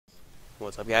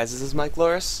What's up, guys? This is Mike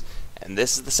Loris, and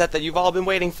this is the set that you've all been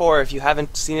waiting for if you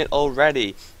haven't seen it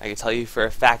already. I can tell you for a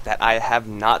fact that I have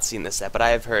not seen this set, but I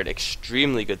have heard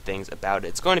extremely good things about it.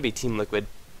 It's going to be Team Liquid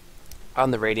on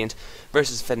the Radiant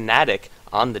versus Fnatic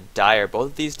on the Dire.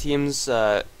 Both of these teams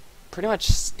pretty much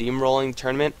steamrolling the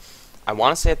tournament. I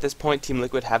want to say at this point Team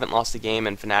Liquid haven't lost a game,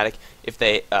 and Fnatic, if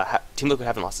they Team Liquid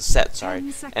haven't lost a set, sorry,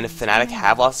 and if Fnatic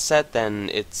have lost a set, then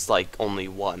it's like only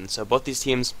one. So both these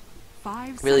teams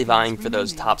really vying for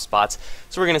those top spots.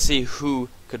 So we're going to see who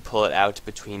could pull it out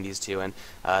between these two. And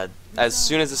as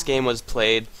soon as this game was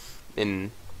played,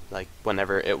 in like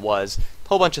whenever it was, a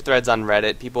whole bunch of threads on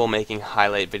Reddit, people making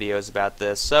highlight videos about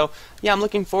this. So yeah, I'm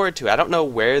looking forward to it. I don't know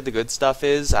where the good stuff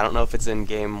is. I don't know if it's in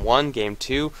Game 1, Game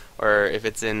 2, or if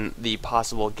it's in the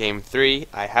possible Game 3.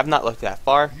 I have not looked that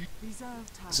far.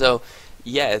 So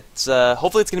yeah, it's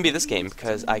hopefully it's going to be this game,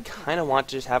 because I kind of want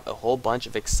to just have a whole bunch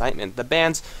of excitement. The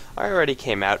bans already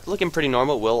came out, looking pretty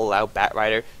normal. Will allow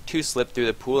Batrider to slip through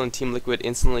the pool, and Team Liquid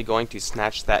instantly going to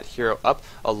snatch that hero up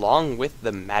along with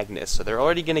the Magnus. So they're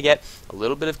already going to get a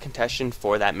little bit of contention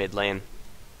for that mid lane.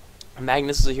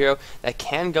 Magnus is a hero that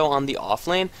can go on the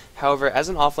offlane. However, as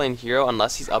an offlane hero,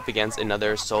 unless he's up against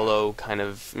another solo kind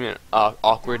of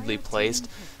awkwardly placed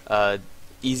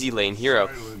easy lane hero,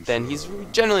 then he's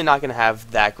generally not going to have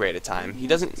that great a time. He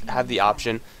doesn't have the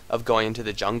option of going into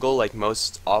the jungle like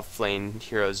most off-lane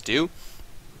heroes do.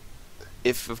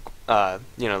 If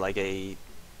like a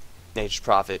Nature's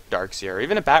Prophet, Darkseer, or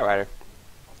even a Batrider.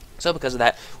 So because of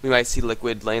that, we might see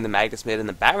Liquid laying the Magnus mid, and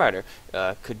the Batrider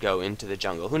could go into the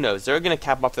jungle. Who knows? They're going to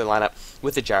cap off their lineup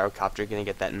with the Gyrocopter, going to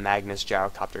get that Magnus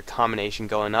Gyrocopter combination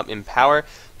going up in power.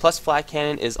 Plus Flat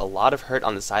Cannon is a lot of hurt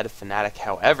on the side of Fnatic.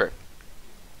 However,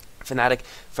 Fnatic,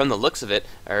 from the looks of it,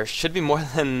 should be more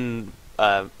than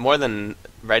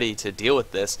ready to deal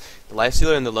with this. The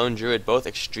Lifestealer and the Lone Druid, both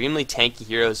extremely tanky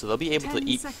heroes, so they'll be able to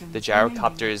eat the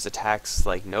Gyrocopter's attacks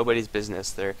like nobody's business.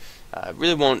 They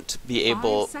really won't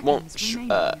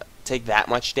take that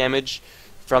much damage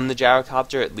from the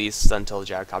Gyrocopter, at least until the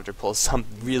Gyrocopter pulls some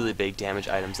really big damage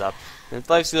items up. And if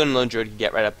the Lifestealer and the Lone Druid can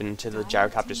get right up into the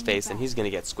Gyrocopter's face, then he's going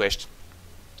to get squished.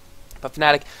 But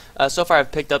Fnatic, so far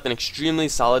have picked up an extremely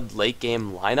solid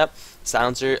late-game lineup.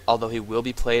 Silencer, although he will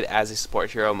be played as a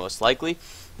support hero most likely,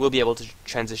 will be able to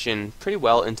transition pretty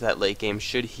well into that late game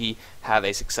should he have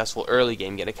a successful early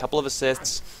game, get a couple of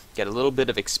assists, get a little bit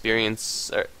of experience,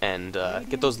 and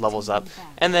get those levels up,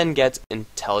 and then get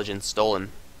intelligence stolen.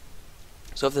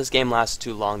 So if this game lasts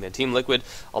too long, then Team Liquid,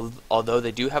 although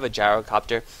they do have a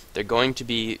Gyrocopter, they're going to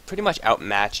be pretty much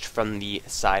outmatched from the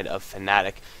side of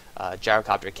Fnatic.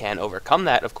 Gyrocopter can overcome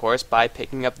that, of course, by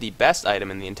picking up the best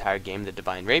item in the entire game, the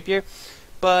Divine Rapier,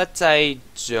 but I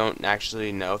don't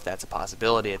actually know if that's a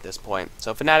possibility at this point.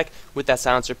 So Fnatic, with that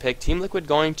Silencer pick, Team Liquid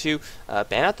going to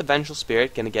ban out the Vengeful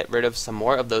Spirit, going to get rid of some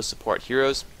more of those support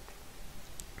heroes.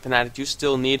 Fnatic do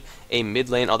still need a mid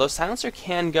lane, although Silencer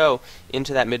can go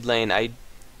into that mid lane. I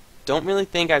don't really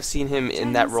think I've seen him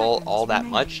in that role all that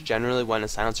much. Generally, when a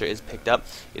Silencer is picked up,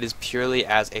 it is purely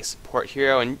as a support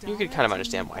hero, and you can kind of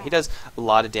understand why. He does a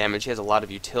lot of damage, he has a lot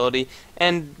of utility,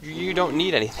 and you don't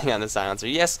need anything on the Silencer.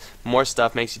 Yes, more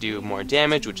stuff makes you do more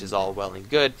damage, which is all well and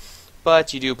good,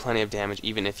 but you do plenty of damage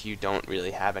even if you don't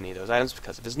really have any of those items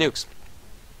because of his nukes.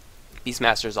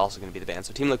 Beastmaster is also going to be the ban,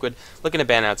 so Team Liquid looking to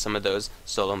ban out some of those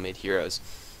solo mid heroes.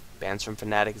 Bans from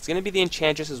Fnatic, it's going to be the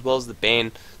Enchantress as well as the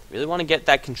Bane. Really want to get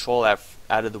that control out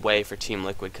of the way for Team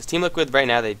Liquid, because Team Liquid right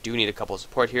now, they do need a couple of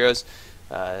support heroes.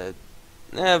 So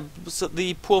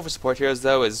the pool for support heroes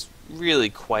though is really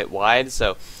quite wide,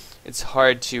 so it's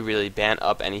hard to really ban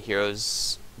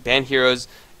heroes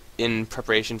in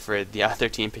preparation for the other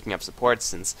team picking up supports,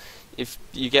 since if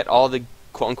you get all the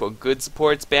quote-unquote good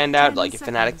supports banned out, like if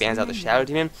Fnatic bans out the Shadow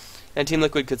Demon, and Team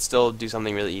Liquid could still do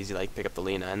something really easy like pick up the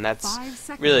Lina, and that's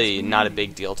really not a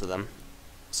big deal to them.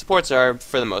 Supports are,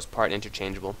 for the most part,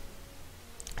 interchangeable,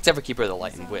 except for Keeper of the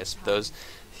Light and Wisp. Those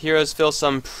heroes fill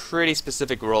some pretty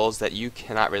specific roles that you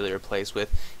cannot really replace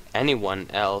with anyone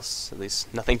else. At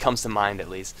least, nothing comes to mind, at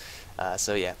least.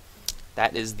 So yeah,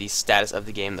 that is the status of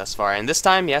the game thus far. And this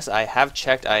time, yes, I have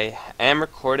checked. I am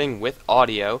recording with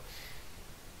audio,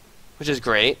 which is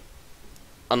great.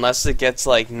 Unless it gets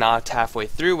like knocked halfway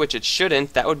through, which it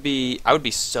shouldn't. I would be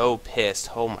so pissed.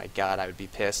 Oh my god, I would be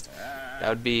pissed. That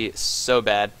would be so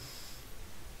bad.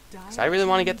 So I really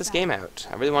want to get this game out.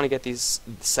 I really want to get these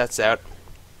sets out.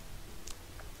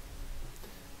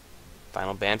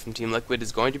 Final ban from Team Liquid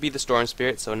is going to be the Storm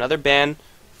Spirit. So another ban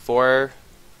for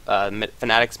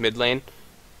Fnatic's mid lane.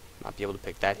 Not be able to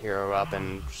pick that hero up,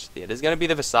 and it is going to be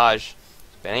the Visage.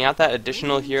 Banning out that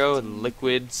additional hero,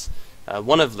 Liquid's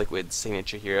one of Liquid's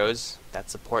signature heroes, that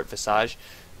support Visage.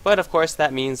 But of course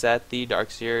that means that the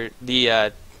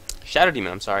Shadow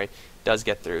Demon, does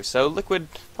get through. So Liquid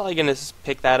probably going to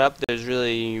pick that up. There's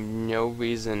really no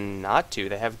reason not to.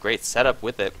 They have great setup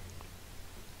with it.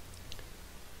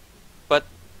 But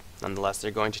nonetheless,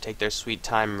 they're going to take their sweet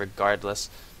time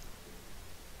regardless.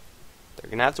 They're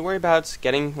going to have to worry about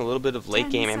getting a little bit of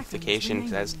late game amplification,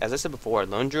 because as I said before,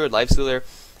 Lone Druid, Lifestealer,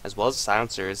 as well as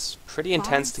Silencer is pretty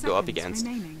intense to go up against.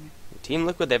 Team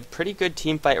Liquid, they have a pretty good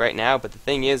team fight right now, but the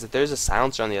thing is that there's a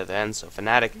Silencer on the other end, so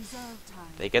Fnatic,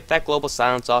 they get that global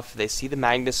silence off, they see the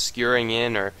Magnus skewering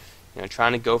in, or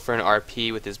trying to go for an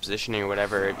RP with his positioning or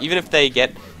whatever. Even if they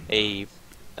get a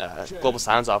global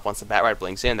silence off once the Batrider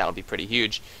blinks in, that'll be pretty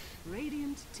huge.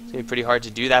 It's going to be pretty hard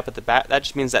to do that, but that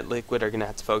just means that Liquid are going to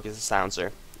have to focus the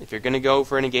Silencer. If you're going to go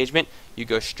for an engagement, you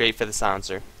go straight for the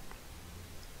Silencer.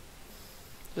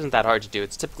 It isn't that hard to do.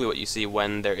 It's typically what you see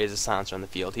when there is a Silencer on the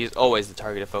field. He's always the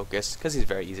target of focus, because he's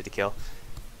very easy to kill.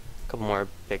 A couple more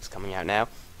picks coming out now.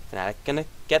 Fnatic gonna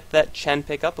get that Chen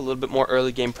pick up, a little bit more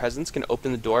early game presence, can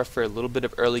open the door for a little bit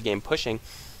of early game pushing.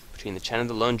 Between the Chen and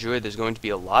the Lone Druid, there's going to be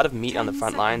a lot of meat on the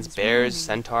front lines. Bears,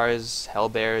 Centaurs, Hell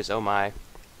Bears, oh my.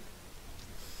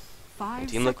 And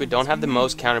Team Liquid don't have the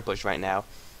most counter push right now.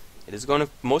 It is going to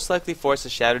most likely force the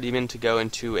Shadow Demon to go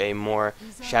into a more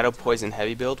Shadow Poison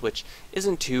heavy build, which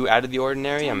isn't too out of the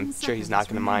ordinary. I'm sure he's not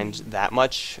going to mind that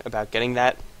much about getting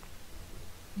that.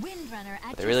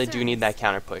 But they really do need that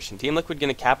counter push. And Team Liquid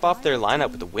going to cap off their lineup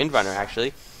with the Windrunner,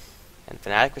 actually. And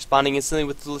Fnatic responding instantly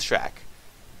with the Leshrac.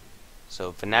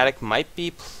 So Fnatic might be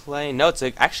playing... No, it's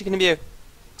actually going to be a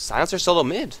Silencer solo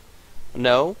mid.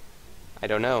 No, I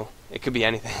don't know. It could be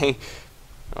anything.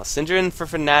 Well, Synderen for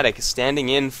Fnatic is standing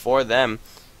in for them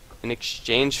in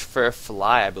exchange for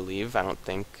Fly, I believe. I don't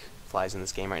think Fly's in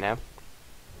this game right now.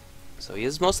 So he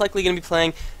is most likely going to be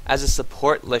playing as a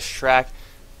support Leshrac.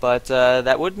 But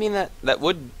that would mean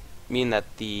that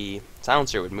the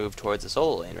Silencer would move towards the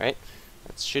solo lane, right?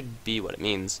 That should be what it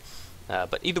means.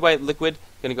 But either way, Liquid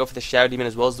going to go for the Shadow Demon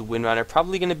as well as the Windrunner.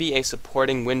 Probably going to be a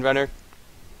supporting Windrunner.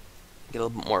 Get a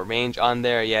little bit more range on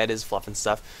there. Yeah, it is Fluff and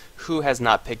Stuff, who has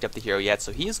not picked up the hero yet.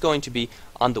 So he is going to be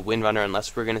on the Windrunner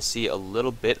unless we're going to see a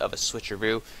little bit of a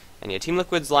switcheroo. And yeah, Team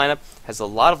Liquid's lineup has a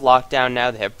lot of lockdown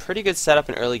now. They have pretty good setup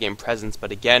and early game presence,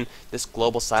 but again, this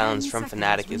global silence from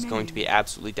Fnatic is going to be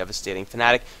absolutely devastating.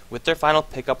 Fnatic, with their final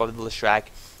pickup of the Leshrac,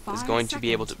 is going to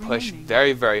be able to push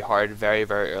very, very hard, very,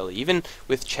 very early. Even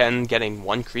with Chen getting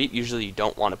one creep, usually you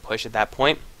don't want to push at that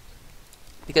point,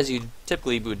 because you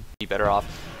typically would be better off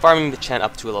farming the Chen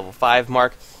up to a level 5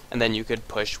 mark, and then you could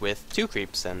push with 2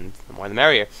 creeps, and the more the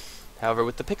merrier. However,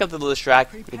 with the pickup of the Leshrac,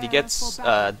 if he gets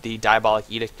the Diabolic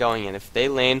Edict going, and if they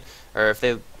lane, or if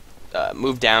they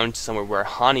move down to somewhere where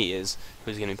Hani is,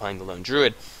 who's going to be playing the Lone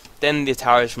Druid, then the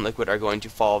towers from Liquid are going to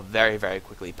fall very, very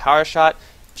quickly. Power Shot,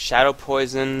 Shadow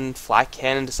Poison, Flak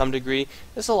Cannon to some degree,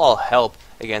 this will all help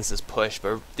against this push,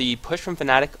 but the push from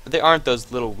Fnatic, they aren't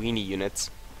those little weenie units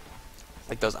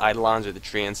like those Eidolons or the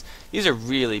Treants. These are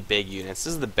really big units.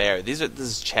 This is the Bear. This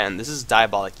is Chen. This is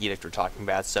Diabolic Edict we're talking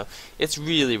about. So it's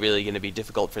really, really going to be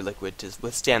difficult for Liquid to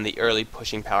withstand the early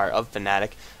pushing power of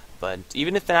Fnatic. But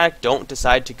even if Fnatic don't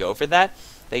decide to go for that,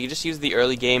 they can just use the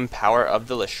early game power of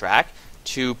the Leshrac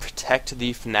to protect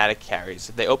the Fnatic carries.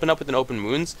 If they open up with an Open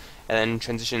Wounds and then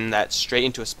transition that straight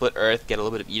into a Split Earth, get a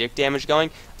little bit of Edict damage going,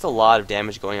 that's a lot of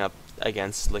damage going up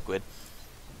against Liquid.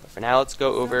 For now, let's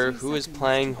go over who is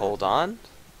playing. Hold on.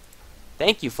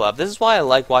 Thank you, Flub. This is why I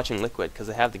like watching Liquid, because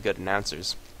they have the good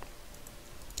announcers.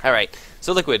 Alright,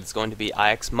 so Liquid is going to be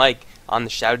IX Mike on the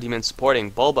Shadow Demon supporting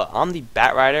Bulba on the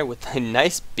Batrider with a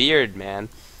nice beard, man.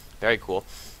 Very cool.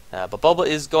 But Bulba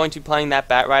is going to be playing that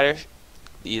Batrider.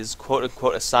 His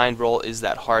quote-unquote assigned role is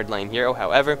that hard lane hero.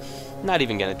 However, I'm not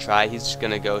even going to try. He's just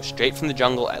going to go straight from the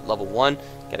jungle at level 1,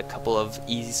 get a couple of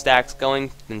easy stacks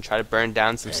going, then try to burn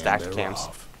down some stacked camps.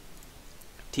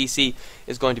 TC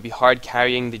is going to be hard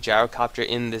carrying the Gyrocopter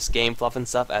in this game. Fluff and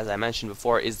Stuff, as I mentioned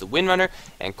before, is the Windrunner,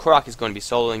 and Korok is going to be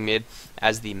soloing mid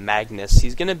as the Magnus.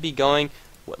 He's going to be going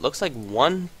what looks like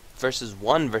 1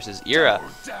 versus Era.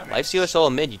 Lifestealer solo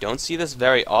mid, you don't see this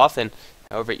very often.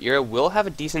 However, Era will have a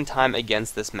decent time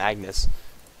against this Magnus.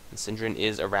 And Synderen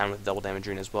is around with double damage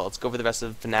rune as well. Let's go for the rest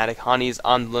of Fnatic. Hani's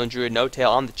on the Lone Druid, No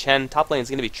Tail on the Chen. Top lane is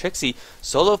going to be Trixie,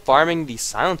 solo farming the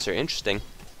Silencer. Interesting.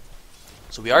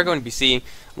 So we are going to be seeing,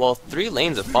 well, 3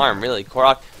 lanes of farm, really.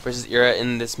 Korok versus Era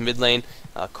in this mid lane.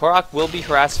 Korok will be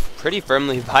harassed pretty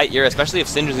firmly by Era, especially if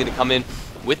Syndra's going to come in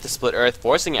with the Split Earth,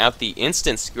 forcing out the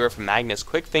instant skewer from Magnus.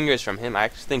 Quick fingers from him. I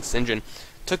actually think Synderen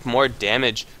took more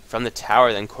damage from the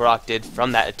tower than Korok did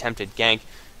from that attempted gank.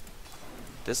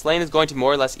 This lane is going to be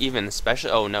more or less even,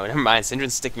 especially... Oh, no, never mind.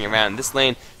 Syndra's sticking around. This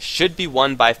lane should be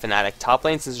won by Fnatic. Top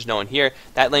lane, since there's no one here,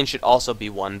 that lane should also be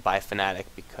won by Fnatic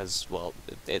because, well,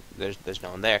 there's no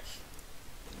one there.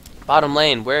 Bottom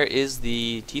lane, where is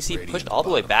the TC? Pushed all the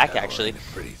way back, actually.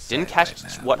 Didn't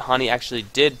catch what Hani actually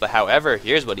did, but however,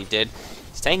 here's what he did.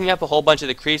 He's tanking up a whole bunch of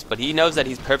the creeps, but he knows that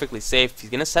he's perfectly safe. He's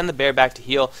going to send the bear back to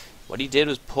heal. What he did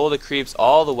was pull the creeps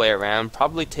all the way around,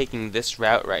 probably taking this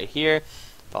route right here.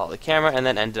 Follow the camera, and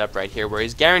then ended up right here, where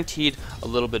he's guaranteed a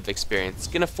little bit of experience. It's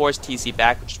going to force TC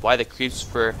back, which is why the creeps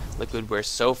for Liquid were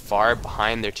so far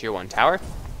behind their tier 1 tower.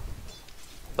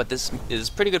 But this is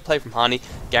pretty good play from Hani,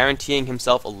 guaranteeing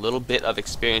himself a little bit of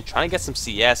experience, trying to get some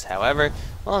CS. However,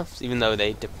 well, even though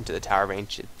they dip into the tower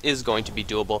range, it is going to be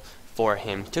doable for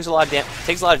him. Takes a lot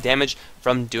of damage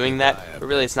from doing that, but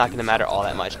really it's not going to matter all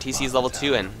that much. TC is level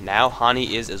 2, and now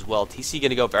Hani is as well. TC going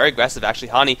to go very aggressive. Actually,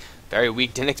 Hani very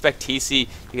weak. Didn't expect TC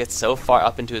to get so far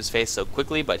up into his face so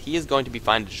quickly, but he is going to be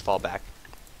fine to just fall back.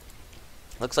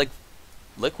 Looks like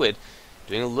Liquid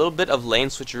doing a little bit of lane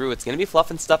switcheroo. It's going to be Fluff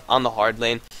and stuff on the hard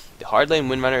lane. The hard lane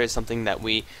Windrunner is something that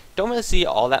we don't really see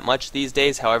all that much these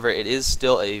days. However, it is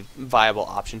still a viable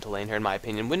option to lane her, in my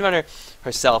opinion. Windrunner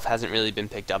herself hasn't really been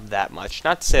picked up that much.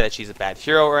 Not to say that she's a bad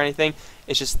hero or anything.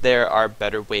 It's just there are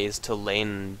better ways to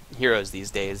lane heroes these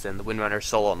days than the Windrunner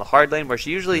solo on the hard lane, where she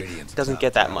usually doesn't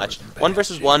get that much. 1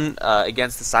 versus 1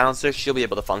 against the Silencer, she'll be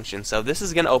able to function. So this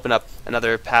is going to open up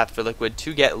another path for Liquid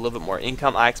to get a little bit more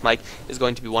income. IX Mike is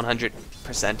going to be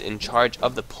 100% in charge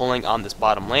of the pulling on this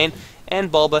bottom lane. And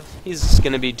Bulba, he's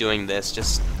going to be doing this,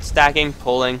 just stacking,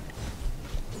 pulling,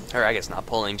 or I guess not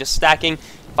pulling, just stacking,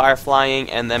 fireflying,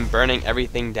 and then burning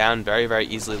everything down very, very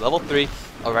easily. Level 3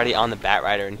 already on the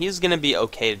Batrider, and he's going to be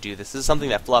okay to do this. This is something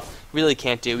that Fluff really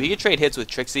can't do. He can trade hits with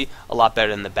Trixie a lot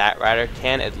better than the Batrider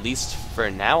can, at least for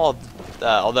now,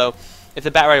 although if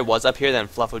the Batrider was up here, then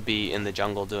Fluff would be in the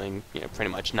jungle doing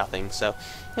pretty much nothing. So,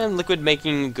 and Liquid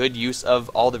making good use of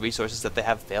all the resources that they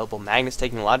have available. Magnus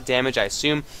taking a lot of damage, I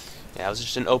assume. Yeah, it was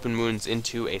just an open wounds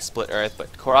into a split earth,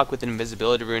 but Korok with an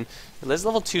invisibility rune. There's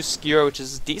level 2 Skewer, which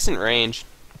is decent range.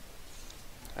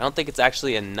 I don't think it's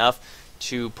actually enough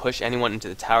to push anyone into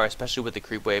the tower, especially with the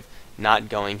creep wave not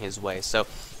going his way. So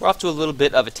we're off to a little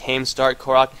bit of a tame start.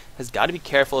 Korok has got to be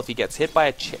careful. If he gets hit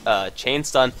by a chain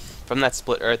stun from that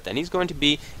split earth, then he's going to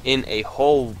be in a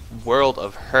whole world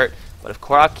of hurt. But if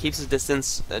Korok keeps his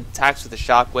distance, attacks with a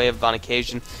shockwave on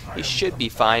occasion, he should be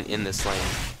fine in this lane.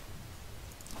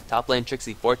 Top lane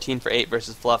Trixie, 14 for 8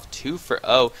 versus Fluff, 2 for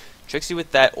 0. Trixie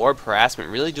with that orb harassment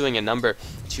really doing a number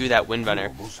to that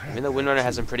Windrunner. Even though Windrunner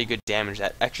has some pretty good damage,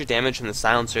 that extra damage from the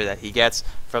Silencer that he gets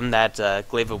from that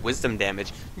Glaive of Wisdom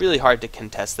damage, really hard to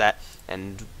contest that.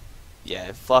 And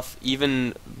yeah, Fluff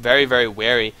even very, very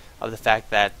wary of the fact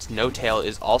that No Tail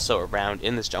is also around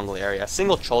in this jungle area.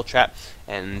 Single Troll Trap,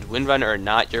 and Windrunner or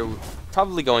not, you're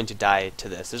probably going to die to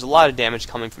this. There's a lot of damage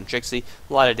coming from Trixie,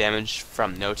 a lot of damage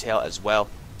from No Tail as well.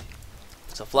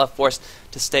 So Fluff forced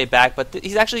to stay back, but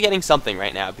he's actually getting something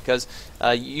right now, because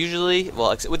usually,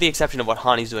 well, with the exception of what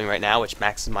Hani's doing right now, which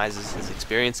maximizes his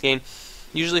experience gain,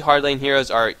 usually hard lane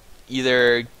heroes are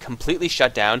either completely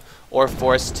shut down or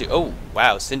forced to... Oh,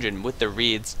 wow, Syndra with the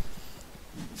reads.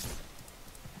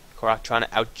 Korok trying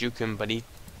to out-juke him, but he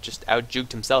just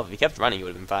out-juked himself. If he kept running, he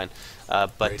would have been fine.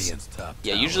 But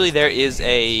yeah, usually there is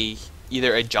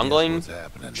either a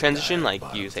jungling transition, like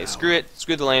you say, screw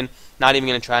the lane, not even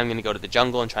going to try, I'm going to go to the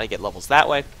jungle and try to get levels that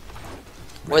way,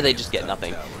 or they just get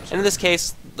nothing. And in this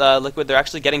case, Liquid, they're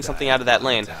actually getting something out of that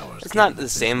lane. It's not the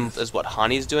same as what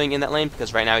Hani's doing in that lane,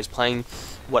 because right now he's playing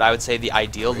what I would say the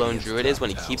ideal lone druid is, when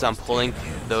he keeps on pulling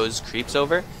those creeps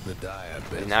over.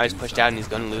 But now he's pushed out and he's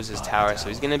going to lose his tower, so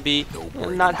he's going to be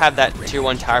not have that tier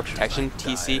 1 tower protection.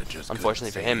 TC,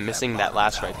 unfortunately for him, missing that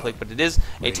last right click, but it is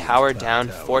a tower down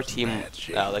for Team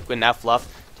Liquid. Now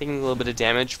Fluff taking a little bit of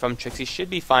damage from Trixie, should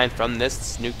be fine from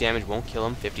this. Nuke damage won't kill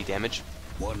him. 50 damage,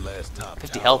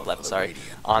 50 health left, sorry,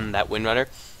 on that Windrunner.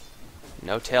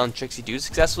 No Tail and Trixie do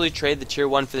successfully trade the tier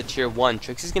 1 for the tier 1.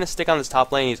 Trixie's going to stick on this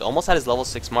top lane. He's almost at his level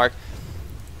 6 mark.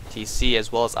 TC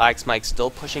as well as IX Mike still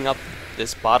pushing up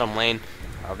this bottom lane.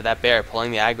 However, that bear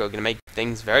pulling the aggro going to make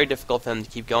things very difficult for them to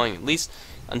keep going, at least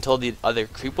until the other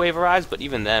creep wave arrives. But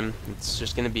even then, it's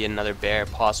just going to be another bear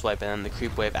paw swipe, and then the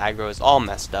creep wave aggro is all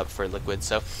messed up for Liquid.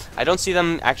 So I don't see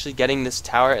them actually getting this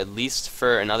tower at least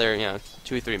for another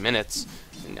 2 or 3 minutes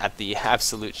at the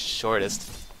absolute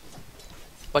shortest.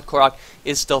 But Korok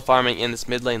is still farming in this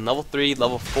mid lane. Level 3,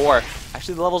 level 4.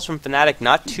 Actually, the levels from Fnatic,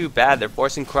 not too bad. They're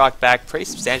forcing Korok back pretty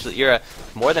substantially. Ira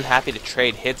more than happy to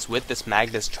trade hits with this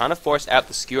Magnus, trying to force out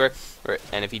the Skewer.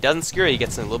 And if he doesn't Skewer, he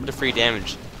gets a little bit of free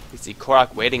damage. We see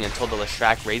Korok waiting until the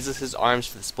Leshrac raises his arms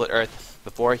for the Split Earth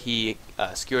before he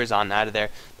skewers on out of there.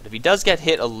 But if he does get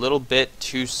hit a little bit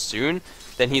too soon,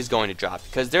 then he's going to drop,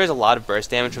 because there's a lot of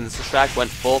burst damage from this Leshrac. Went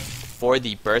full for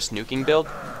the burst nuking build.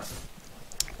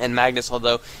 And Magnus,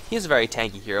 although he's a very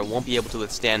tanky hero, won't be able to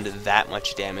withstand that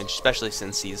much damage, especially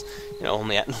since he's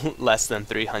only at less than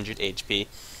 300 HP.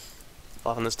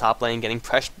 Off on this top lane, getting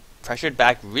pressured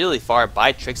back really far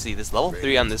by Trixie. This level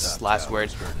 3 on this last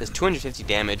word does 250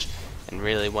 damage, and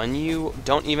really, when you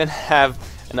don't even have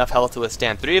enough health to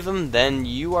withstand 3 of them, then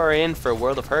you are in for a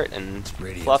world of hurt. And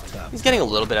Fluff, he's getting a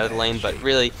little bit out of the lane, but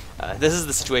really, this is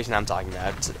the situation I'm talking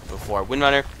about before.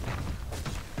 Windrunner,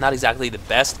 not exactly the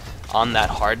best on that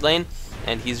hard lane,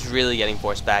 and he's really getting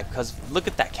forced back, because look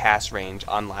at that cast range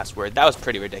on last word. That was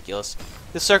pretty ridiculous.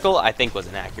 The circle, I think, was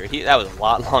inaccurate. That was a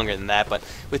lot longer than that, but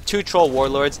with 2 troll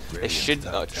warlords, they should,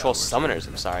 troll summoners,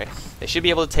 I'm sorry, they should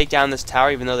be able to take down this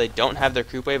tower, even though they don't have their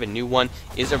creep wave. A new one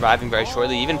is arriving very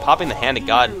shortly, even popping the Hand of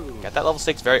God. Got that level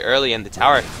 6 very early, and the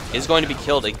tower is going to be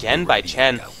killed again by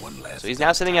Chen. So he's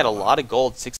now sitting at a lot of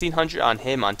gold, 1600 on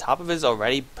him, on top of his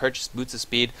already purchased boots of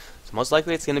speed. So most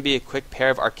likely it's going to be a quick pair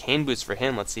of arcane boots for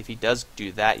him. Let's see if he does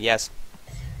do that. Yes.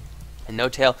 And No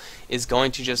Tail is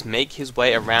going to just make his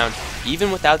way around,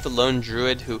 even without the lone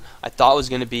druid, who I thought was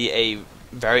going to be a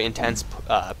very intense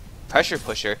pressure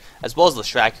pusher, as well as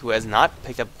Leshrac, who has not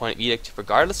picked up a point of edict.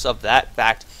 Regardless of that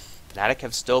fact, Fnatic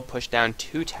have still pushed down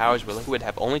 2 towers, where Liquid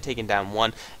have only taken down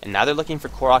 1, and now they're looking for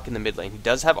Korok in the mid lane. He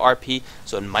does have RP,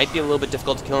 so it might be a little bit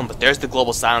difficult to kill him, but there's the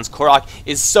global silence. Korok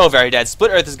is so very dead.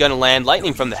 Split Earth is going to land,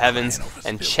 lightning from the heavens,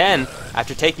 and Chen,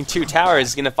 after taking 2 towers,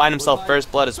 is going to find himself first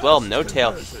blood as well. No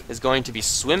Tail is going to be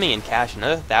swimming in cash,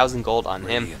 another 1,000 gold on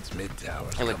him,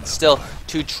 and with still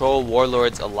 2 troll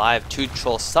warlords alive, 2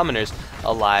 troll summoners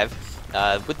alive.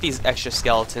 With these extra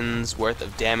skeletons worth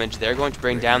of damage, they're going to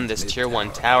bring down this tier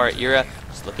 1 tower. Ira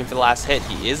just looking for the last hit.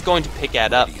 He is going to pick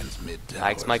that up.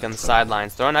 Ike's Mike on the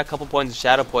sidelines, throwing out a couple points of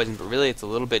shadow poison, but really it's a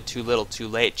little bit too little, too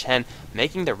late. Chen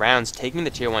making the rounds, taking the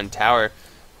tier 1 tower.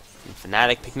 And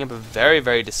Fnatic picking up a very,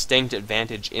 very distinct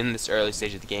advantage in this early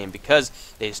stage of the game, because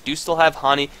they do still have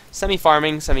Hani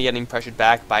semi-farming, semi-getting pressured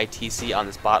back by TC on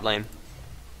this bot lane.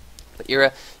 But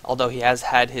Ira, although he has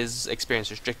had his experience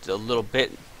restricted a little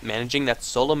bit, managing that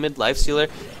solo mid lifestealer,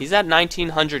 he's at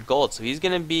 1900 gold, so he's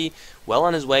going to be well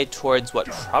on his way towards what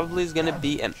probably is going to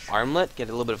be an armlet, get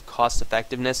a little bit of cost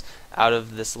effectiveness out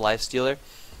of this lifestealer,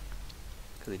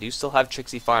 because they do still have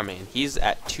Trixie farming, and he's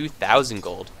at 2000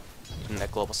 gold in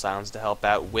that global silence to help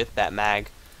out with that mag.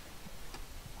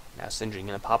 Now Sindri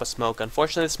going to pop a smoke.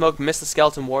 Unfortunately, the smoke missed the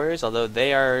skeleton warriors, although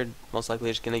they are most likely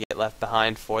just going to get left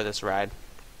behind for this ride.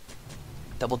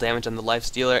 Double damage on the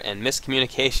lifestealer and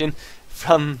miscommunication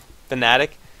from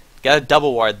Fnatic. Gotta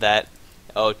double ward that.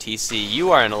 Oh, TC, you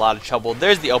are in a lot of trouble.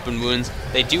 There's the open wounds.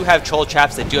 They do have troll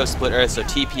traps, they do have split earth, so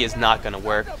TP is not gonna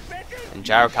work. And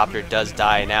Gyrocopter does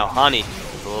die. Now Hani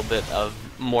with a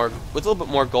little bit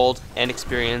more gold and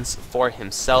experience for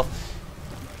himself.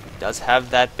 He does have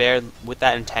that bear with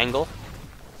that entangle.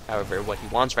 However, what he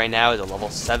wants right now is a level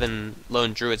 7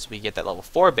 lone druid, so we get that level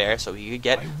 4 bear, so he could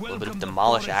get a little bit of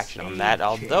demolish action on that.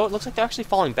 Although it looks like they're actually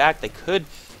falling back, they could,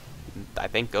 I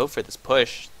think, go for this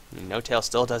push. No Tail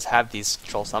still does have these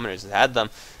troll summoners. He's had them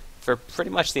for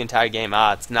pretty much the entire game.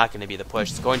 It's not going to be the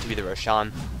push. It's going to be the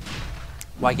Roshan.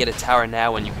 Why get a tower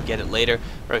now when you can get it later?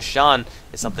 Roshan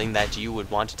is something that you would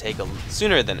want to take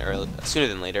sooner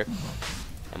than later.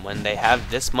 And when they have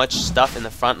this much stuff in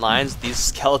the front lines, these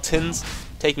skeletons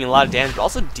taking a lot of damage, but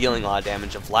also dealing a lot of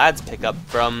damage. A Vlad's pickup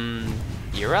from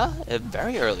Ira?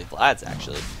 Very early Vlad's,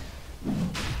 actually.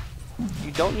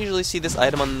 You don't usually see this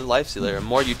item on the Lifestealer, a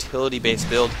more utility-based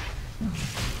build.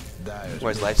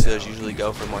 Whereas Lifestealers usually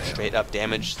go for more straight-up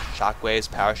damage,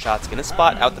 shockwaves, power shots. Gonna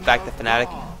spot out the fact that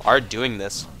Fnatic are doing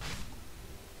this.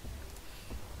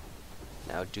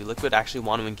 Now, do Liquid actually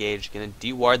want to engage? Gonna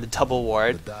de-ward the double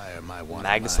ward.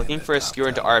 Magnus looking for a skewer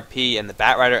into RP, and the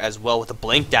Batrider as well with a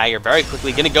blink dagger very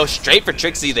quickly. Gonna go straight for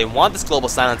Trixie. They want this global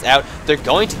silence out. They're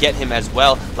going to get him as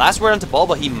well. Last word onto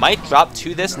Bulba. He might drop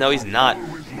to this. No, he's not.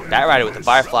 Batrider with the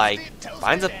Firefly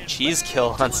finds a cheese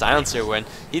kill on Silencer when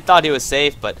he thought he was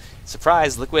safe, but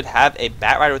surprise, Liquid have a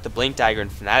Batrider with the blink dagger,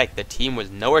 and Fnatic, the team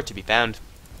was nowhere to be found.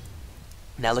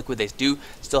 Now Liquid, they do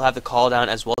still still have the call down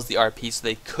as well as the RP, so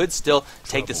they could still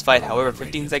take this fight. However,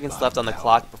 15 seconds left on the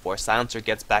clock before Silencer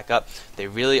gets back up. They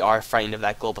really are frightened of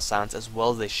that Global Silence as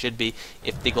well as they should be.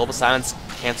 If the Global Silence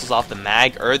cancels off the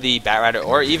Mag or the Batrider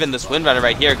or even this Windrunner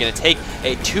right here, going to take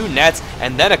a 2 nets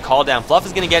and then a call down. Fluff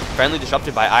is going to get friendly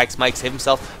disrupted by IX Mike, save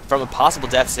himself from a possible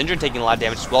death. Syndrome taking a lot of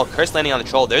damage as well. Curse landing on the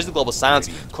Troll. There's the Global Silence.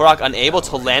 Korok unable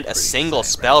to land a single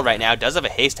spell right now. Does have a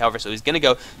haste, however, so he's going to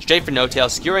go straight for No Tail,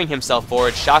 skewering himself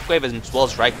forward. Shockwave as well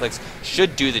as right clicks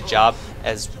should do the job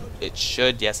as it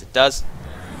should. Yes, it does.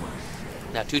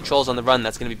 Now 2 Trolls on the run,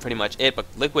 that's going to be pretty much it. But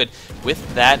Liquid,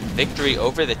 with that victory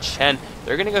over the Chen,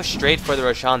 they're going to go straight for the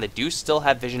Roshan. They do still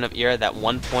have Vision of Era, that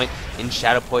 1 point in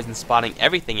Shadow Poison spotting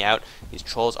everything out. These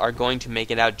Trolls are going to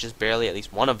make it out just barely, at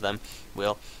least one of them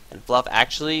will. And Fluff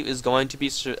actually is going to be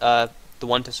the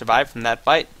one to survive from that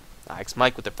fight. IX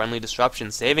Mike with the friendly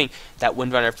disruption, saving that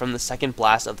Windrunner from the second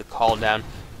blast of the call down.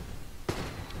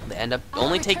 They end up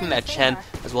only taking that Chen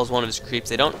as well as one of his creeps.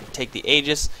 They don't take the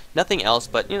Aegis, nothing else,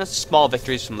 but small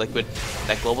victories from Liquid.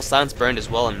 That Global Silence burned as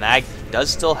well, and Mag does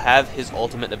still have his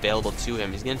ultimate available to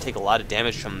him. He's going to take a lot of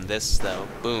damage from this though.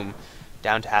 Boom,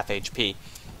 down to half HP.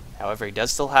 However, he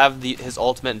does still have his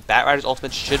ultimate. Batrider's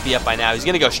ultimate should be up by now. He's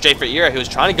going to go straight for Era, who was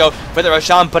trying to go for the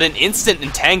Roshan, but an instant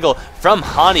entangle from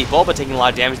Hani. Bulba taking a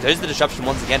lot of damage. There's the disruption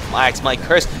once again from IX Mike.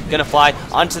 Curse going to fly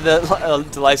onto the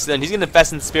Lifesteal, and he's going to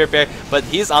fest in the Spirit Bear, but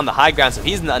he's on the high ground, so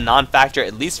he's a non-factor,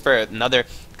 at least for another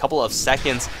couple of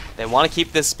seconds. They want to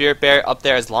keep this Spirit Bear up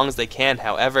there as long as they can.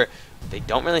 However, they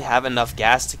don't really have enough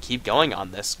gas to keep going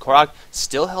on this. Korok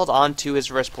still held on to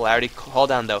his reverse polarity.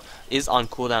 Cooldown, though, is on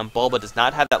cooldown. Bulba does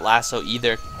not have that lasso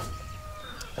either.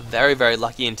 A very, very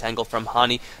lucky entangle from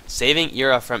Hani, saving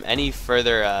Era from any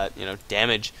further,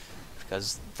 damage.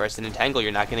 Because first an entangle,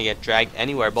 you're not going to get dragged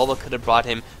anywhere. Bulba could have brought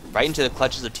him right into the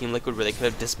clutches of Team Liquid, where they could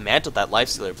have dismantled that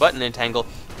Lifestealer. But an entangle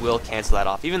will cancel that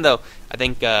off. Even though I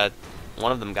think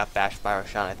one of them got bashed by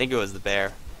Roshan. I think it was the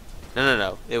bear.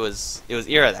 No. It was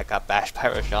Era that got bashed by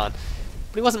Roshan.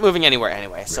 But he wasn't moving anywhere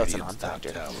anyway, so it's a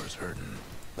non-factor.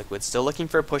 Liquid still looking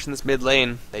for a push in this mid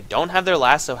lane. They don't have their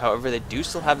lasso, however, they do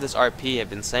still have this RP. I've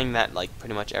been saying that like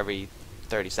pretty much every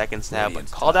 30 seconds now.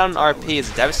 But call down an RP is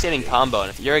a devastating combo, and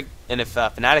if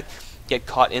Fnatic get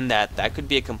caught in that, that could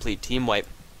be a complete team wipe.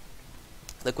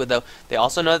 Liquid, though, they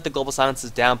also know that the Global Silence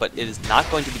is down, but it is not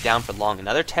going to be down for long.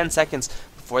 Another 10 seconds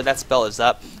before that spell is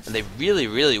up, and they really,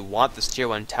 really want this tier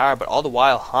 1 tower, but all the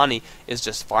while Hani is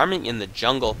just farming in the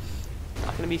jungle.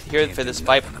 Not going to be here for this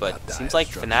fight, but it seems like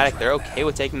Fnatic, they're okay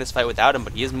with taking this fight without him,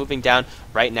 but he is moving down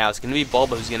right now. It's going to be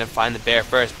Bulba who's going to find the bear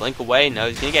first. Blink away, no,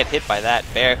 he's going to get hit by that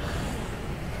bear.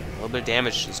 A little bit of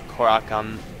damage as Korok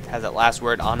has that last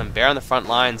word on him. Bear on the front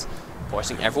lines,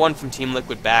 forcing everyone from Team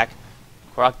Liquid back.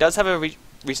 Korok does have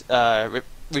a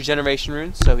regeneration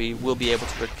rune, so he will be able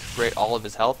to recuperate all of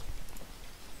his health.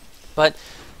 But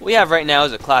what we have right now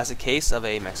is a classic case of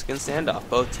a Mexican standoff.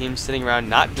 Both teams sitting around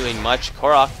not doing much.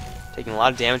 Korok taking a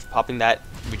lot of damage, popping that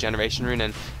regeneration rune,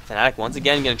 and Fnatic once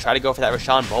again going to try to go for that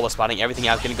Roshan. Bulba spotting everything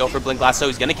out, going to go for Blink Lasso.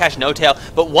 He's going to catch No Tail,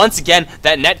 but once again,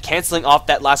 that net canceling off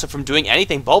that Lasso from doing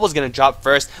anything. Bulba's going to drop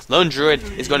first. Lone Druid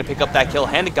is going to pick up that kill.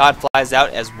 Hand of God flies out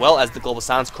as well as the Global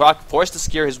Silence. Korok forced to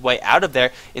skewer his way out of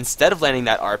there instead of landing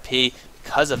that RP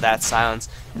because of that silence.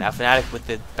 Now Fnatic with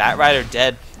the Batrider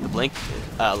dead, the Blink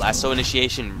Lasso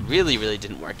initiation really, really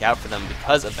didn't work out for them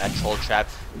because of that Troll Trap,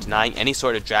 denying any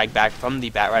sort of drag back from the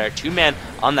Batrider. 2-man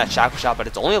on that Shackle Shot, but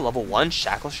it's only a level 1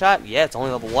 Shackle Shot? Yeah, it's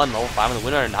only level 1. Level 5 on the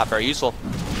Windrunner, not very useful.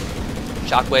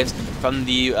 Shockwaves from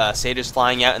the Satyrs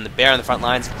flying out, and the bear on the front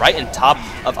lines right on top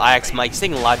of IX Mike. He's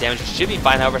taking a lot of damage. He should be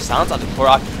fine, however. Silence on the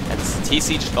Korok, and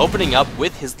TC just opening up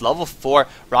with his level 4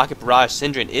 Rocket Barrage.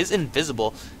 Syndrome is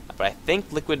invisible, but I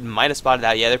think Liquid might have spotted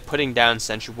out. Yeah, they're putting down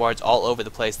sentry wards all over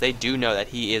the place. They do know that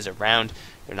he is around.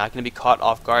 They're not going to be caught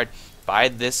off guard by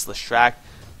this Leshrac.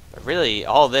 But really,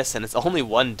 all this, and it's only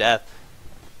 1 death.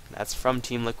 That's from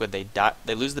Team Liquid.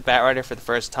 They lose the Batrider for the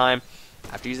first time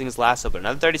after using his lasso, but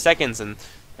another 30 seconds, and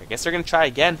I guess they're going to try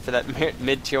again for that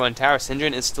mid-tier 1 tower.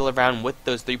 Syndrome is still around with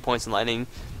those 3 points in lightning.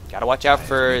 Gotta watch out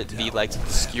for the likes of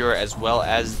the Skewer as well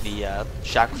as the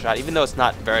Shackle Shot. Even though it's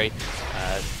not very,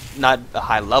 not a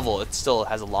high level, it still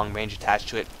has a long range attached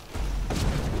to it.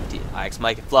 IX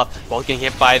Mike and Fluff both getting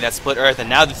hit by that Split Earth, and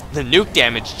now the nuke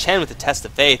damage. Chen with the Test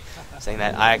of Faith, saying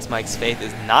that IX Mike's faith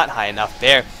is not high enough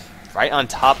there. Right on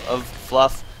top of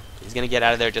Fluff. He's going to get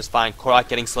out of there just fine. Korok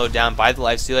getting slowed down by the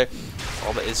Lifestealer.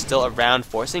 Bulba is still around,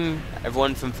 forcing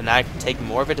everyone from Fnatic to take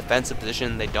more of a defensive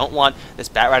position. They don't want this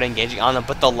Batrider engaging on them,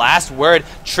 but the last word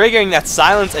triggering that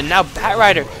silence, and now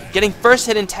Batrider getting first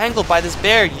hit entangled by this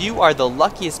bear. You are the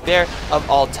luckiest bear of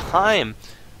all time,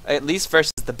 at least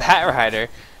versus the Batrider.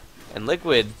 And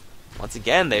Liquid, once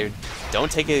again, they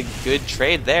don't take a good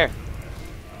trade there.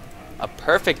 A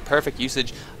perfect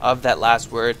usage of that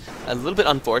last word. A little bit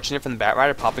unfortunate from the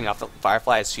Batrider popping off the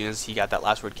Firefly as soon as he got that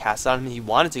last word cast on him. He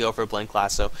wanted to go for a Blink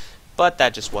Lasso, but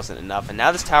that just wasn't enough. And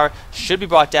now this tower should be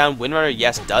brought down. Windrunner,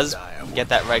 yes, does get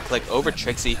that right click over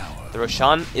Trixie. The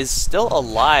Roshan is still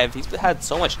alive. He's had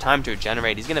so much time to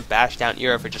regenerate. He's going to bash down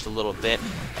Era for just a little bit.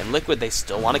 And Liquid, they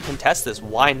still want to contest this.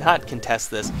 Why not contest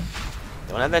this?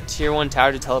 Don't have that tier 1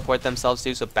 tower to teleport themselves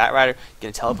to, so Batrider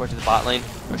going to teleport to the bot lane.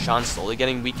 Roshan slowly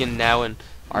getting weakened now, and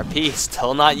RP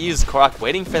still not used. Korok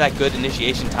waiting for that good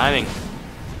initiation timing,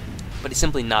 but he's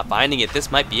simply not finding it.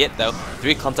 This might be it, though.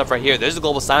 3 clumps up right here. There's the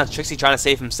global silence. Trixie trying to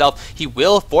save himself. He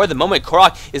will for the moment.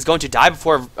 Korok is going to die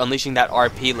before unleashing that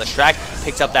RP. Leshrac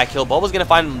picks up that kill. Bulba's going to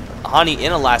find Hani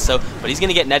in a lasso, but he's going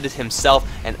to get netted himself,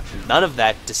 and none of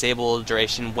that disable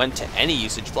duration went to any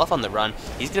usage. Fluff on the run.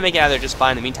 He's going to make it out of there just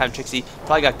fine. In the meantime, Trixie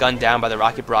probably got gunned down by the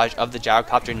rocket barrage of the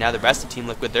gyrocopter. Now the rest of Team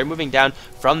Liquid, they're moving down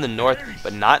from the north,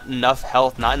 but not enough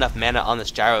health, not enough mana on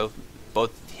this gyro.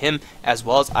 Both him as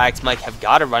well as Ix Mike have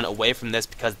got to run away from this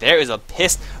because there is a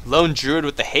pissed lone druid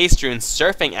with the haste rune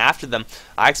surfing after them.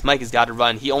 Ix Mike has got to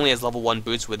run. He only has level 1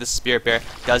 boots with this Spirit Bear,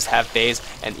 does have phase,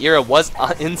 and Era was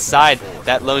inside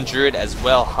that lone druid as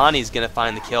well. Hani's going to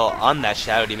find the kill on that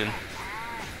Shadow Demon.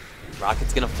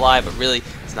 Rocket's going to fly, but really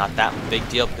it's not that big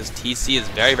deal because TC is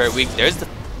very weak. There's the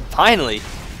finally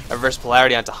a reverse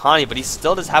polarity onto Hani, but he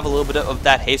still does have a little bit of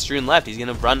that haste rune left. He's going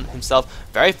to run himself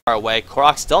very far away.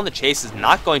 Korok still in the chase, is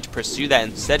not going to pursue that.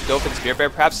 Instead, go for the Spirit Bear.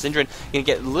 Perhaps Syndrome going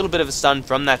to get a little bit of a stun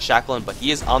from that Shackleton, but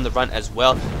he is on the run as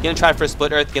well. Going to try for a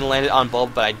Split Earth, going to land it on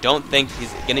Bulb, but I don't think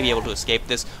he's going to be able to escape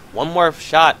this. One more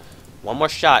shot.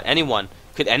 Anyone.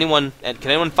 Could anyone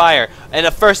fire? And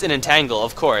a first in Entangle,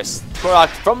 of course. Korok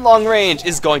from long range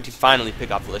is going to finally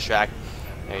pick off the Leshrac.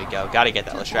 There you go. Got to get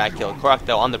that Leshrac kill. Korok,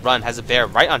 though, on the run, has a bear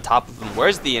right on top of him.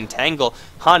 Where's the Entangle?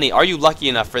 Hani, are you lucky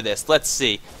enough for this? Let's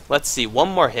see. One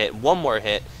more hit. He's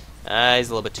a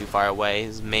little bit too far away.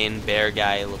 His main bear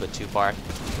guy, a little bit too far.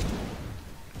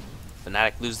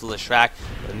 Fnatic loses the Leshrac.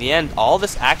 But in the end, all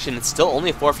this action, it's still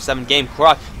only a 4-for-7 game.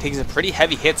 Korok takes some pretty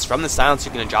heavy hits from the Silencer,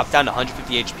 going to drop down to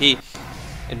 150 HP.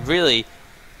 And really,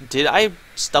 did I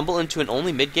stumble into an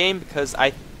only mid game? Because I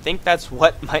think that's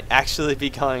what might actually be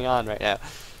going on right now.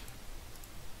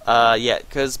 Yeah,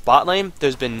 because bot lane,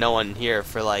 there's been no one here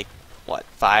for like, what,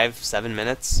 5-7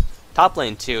 minutes? Top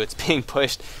lane too, it's being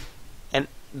pushed. And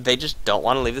they just don't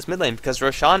want to leave this mid lane because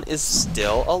Roshan is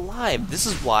still alive. This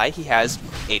is why he has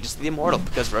Aegis of the Immortal,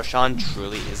 because Roshan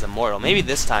truly is immortal. Maybe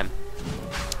this time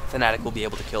Fnatic will be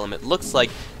able to kill him. It looks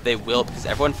like they will because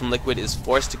everyone from Liquid is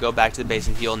forced to go back to the base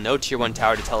and heal. No tier 1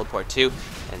 tower to teleport to.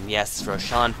 And yes,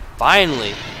 Roshan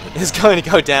finally is going to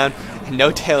go down. And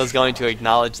No Tail is going to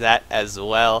acknowledge that as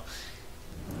well.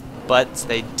 But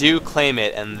they do claim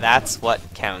it, and that's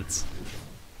what counts.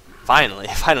 Finally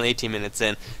 18 minutes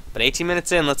in. But 18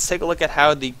 minutes in, let's take a look at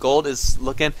how the gold is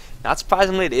looking. Not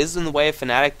surprisingly, it is in the way of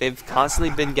Fnatic. They've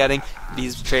constantly been getting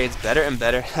these trades better and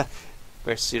better.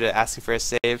 Where's Suda asking for a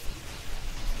save?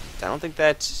 I don't think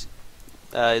that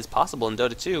is possible in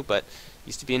Dota 2, but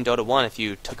used to be in Dota 1. If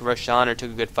you took a Roshan or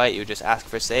took a good fight, you would just ask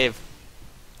for a save.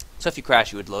 So if you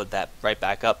crash, you would load that right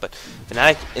back up. But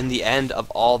Fnatic, in the end of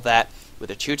all that, with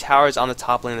the 2 towers on the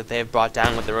top lane that they have brought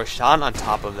down, with the Roshan on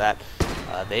top of that,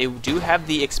 they do have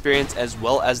the experience as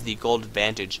well as the gold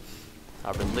advantage.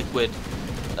 But Liquid,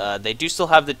 they do still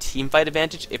have the team fight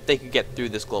advantage if they could get through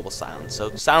this global silence.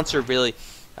 So Silencer really,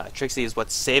 Trixie is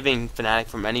what's saving Fnatic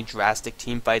from any drastic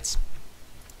team fights.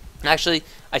 Actually,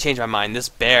 I changed my mind. This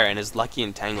bear and his lucky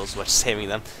Entangle is what's saving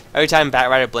them. Every time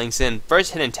Batrider blinks in,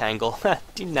 first hit Entangle,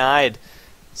 denied.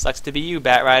 Sucks to be you,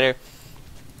 Batrider.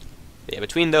 But yeah,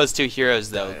 between those 2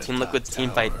 heroes, though, Team Liquid's team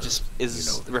fight just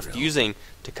is refusing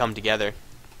to come together.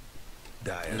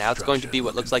 And now it's going to be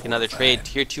what looks like another trade.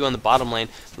 Tier 2 on the bottom lane.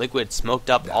 Liquid smoked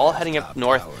up, all heading up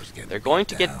north. They're going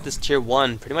to get this tier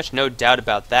 1, pretty much no doubt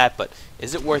about that, but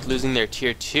is it worth losing their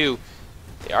tier 2?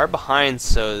 They are behind,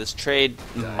 so this trade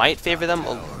might favor them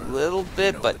a little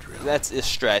bit, but that's a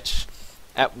stretch.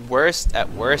 At worst,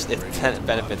 it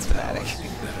benefits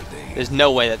Fnatic. There's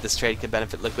no way that this trade could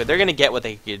benefit Liquid. They're going to get what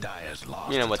they could,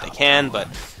 what they can, but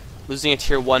losing a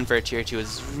tier 1 for a tier 2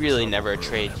 is really never a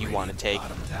trade you want to take.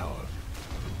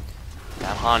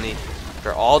 Now Hani,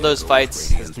 after all those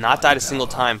fights, has not died a single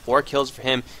time. 4 kills for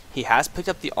him. He has picked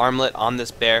up the armlet on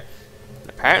this bear. And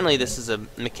apparently this is a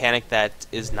mechanic that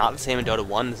is not the same in Dota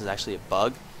 1. This is actually a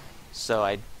bug. So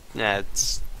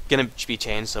it's going to be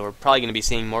changed. So we're probably going to be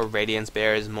seeing more Radiance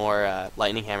bears, more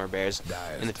Lightning Hammer bears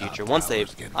in the future once they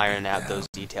iron out those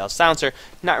details. Silencer,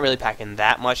 not really packing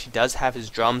that much. He does have his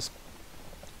drums.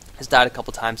 has died a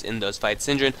couple times in those fights.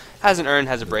 Syndrome has an urn,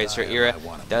 has a bracer. Ira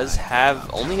does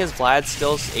have only his Vlad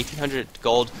still, 1800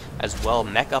 gold as well.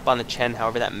 Mech up on the Chen,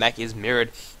 however that mech is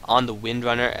mirrored on the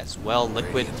Windrunner as well.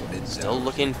 Liquid still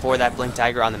looking for that Blink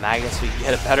Dagger on the Magnus so he can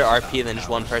get a better RP than just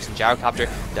one person. Gyrocopter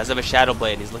does have a Shadow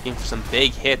Blade, he's looking for some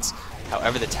big hits.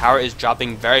 However, the tower is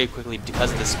dropping very quickly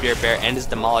because of the Spirit Bear and his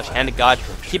Demolish. Hand of God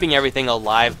keeping everything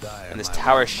alive. And this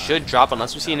tower should drop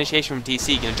unless we see initiation from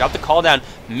DC. Gonna drop the call down.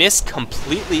 Miss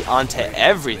completely onto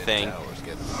everything.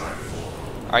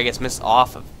 Or I guess miss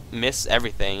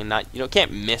everything. And not,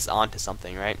 can't miss onto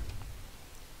something, right?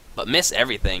 But miss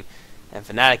everything. And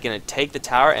Fnatic gonna take the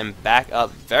tower and back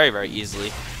up very, very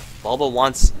easily. Bulba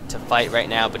wants to fight right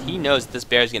now, but he knows that this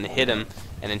bear is gonna hit him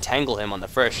and entangle him on the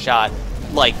first shot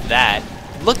like that.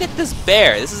 Look at this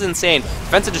bear. This is insane.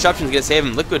 Defensive Disruption is going to save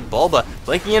him. Liquid Bulba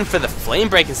blinking in for the Flame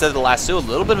Break instead of the lasso. A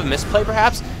little bit of a misplay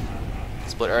perhaps.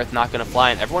 Split Earth not going to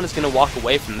fly, and everyone is going to walk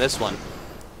away from this one.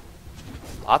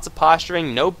 Lots of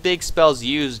posturing. No big spells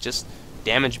used. Just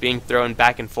damage being thrown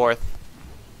back and forth.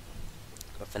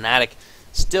 But Fnatic,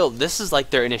 still, this is like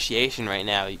their initiation right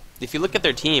now. If you look at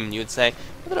their team, you would say,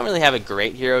 well, they don't really have a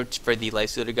great hero for the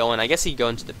Lifestealer to go in. I guess he'd go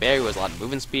into the bear who has a lot of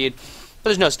movement speed. But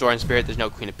there's no Storm Spirit, there's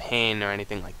no Queen of Pain or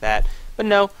anything like that. But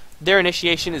no, their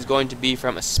initiation is going to be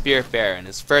from a Spirit Bear and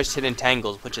his first hit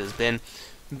Entangles, which has been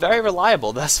very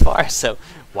reliable thus far. So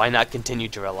why not continue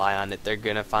to rely on it? They're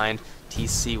going to find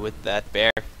TC with that bear.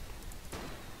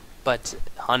 But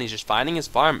Honey's just finding his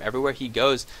farm everywhere he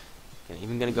goes. And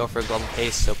even going to go for a Global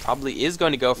Pace, so probably is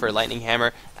going to go for a Lightning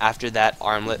Hammer after that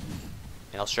Armlet.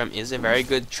 Maelstrom is a very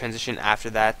good transition after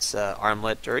that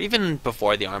Armlet, or even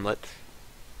before the Armlet.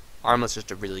 Armlet's just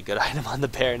a really good item on the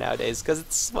bear nowadays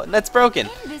because that's broken.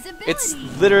 It's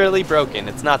literally broken.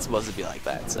 It's not supposed to be like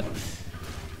that. So,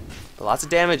 but lots of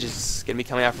damage is gonna be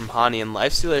coming out from Hani, and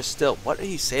Lifestealer still. What are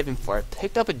you saving for? I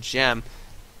picked up a gem.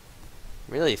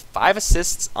 Really, 5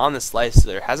 assists on this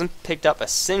Lifestealer. Hasn't picked up a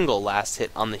single last hit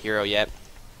on the hero yet.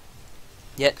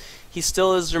 Yet he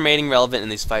still is remaining relevant in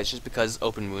these fights just because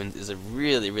Open Wounds is a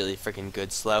really, really freaking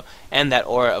good slow. And that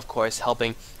aura, of course,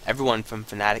 helping everyone from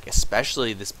Fnatic,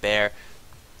 especially this bear,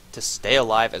 to stay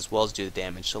alive as well as do the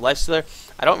damage. So Lifestealer,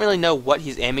 I don't really know what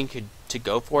he's aiming to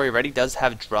go for. He already does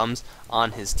have drums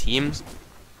on his teams.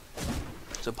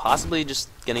 So possibly just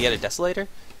going to get a Desolator.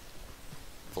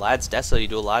 Vlad's Desolator, you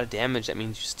do a lot of damage. That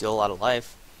means you steal a lot of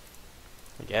life.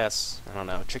 I guess. I don't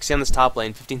know. Trixie on this top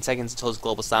lane, 15 seconds until his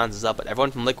Global Silence is up, but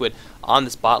everyone from Liquid on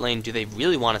this bot lane, do they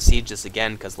really want to siege this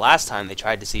again? Because last time they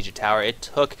tried to siege a tower, it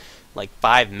took like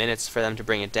 5 minutes for them to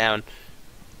bring it down.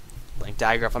 Blink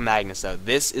Dagger off of Magnus, though.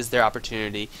 This is their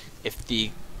opportunity. If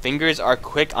the fingers are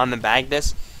quick on the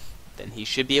Magnus, then he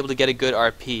should be able to get a good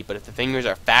RP, but if the fingers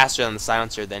are faster than the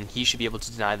Silencer, then he should be able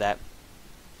to deny that.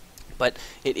 But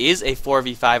it is a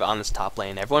 4v5 on this top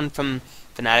lane. Everyone from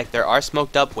Fnatic, there are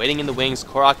smoked up, waiting in the wings.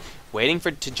 Korok waiting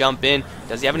to jump in.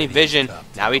 Does he have any vision?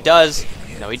 Now he does.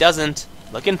 No, he doesn't.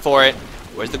 Looking for it.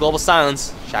 Where's the Global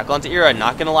Silence? Shackle onto Ira,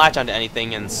 not going to latch onto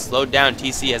anything, and slowed down.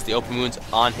 TC has the Open Wounds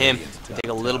on him. Take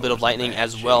a little bit of lightning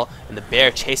as well, and the bear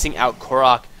chasing out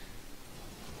Korok.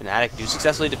 Fnatic do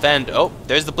successfully defend. Oh,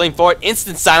 there's the blink forward.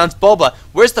 Instant silence. Bulba.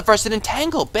 Where's the first hit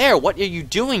entangle? Bear, what are you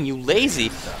doing, you lazy?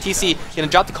 TC going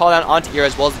to drop the call down onto Ira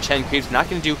as well as the Chen creeps. Not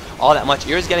going to do all that much.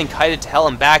 Ira's getting kited to hell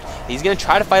and back. He's going to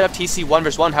try to fight up TC 1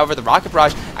 vs 1. However, the Rocket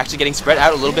Barrage actually getting spread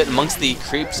out a little bit amongst the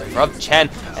creeps from Chen.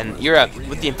 And Ira,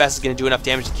 with the Infest, is going to do enough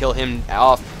damage to kill him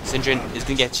off. Syndrome is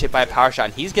going to get hit by a power shot,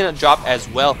 and he's going to drop as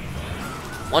well.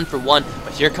 1 for 1,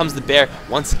 but here comes the bear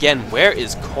once again. Where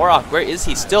is Korok? Where is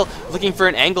he? Still looking for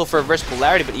an angle for reverse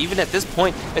polarity, but even at this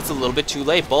point, it's a little bit too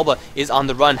late. Bulba is on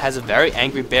the run, has a very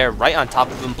angry bear right on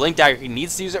top of him. Blink Dagger, he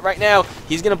needs to use it right now.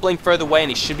 He's going to blink further away, and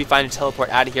he should be fine to teleport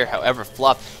out of here. However,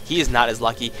 Fluff, he is not as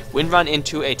lucky. Wind Run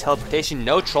into a teleportation,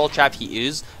 no Troll Trap. He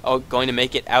is going to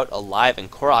make it out alive, and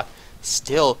Korok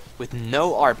still with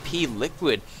no RP.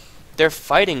 Liquid, they're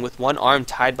fighting with one arm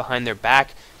tied behind their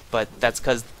back. But that's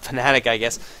because Fnatic, I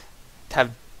guess,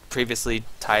 have previously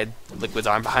tied Liquid's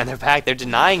arm behind their back. They're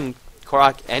denying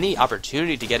Korok any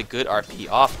opportunity to get a good RP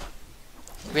off.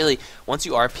 Really, once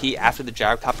you RP after the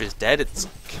Gyrocopter is dead, it's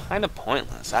kind of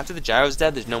pointless. After the Gyro is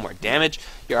dead, there's no more damage.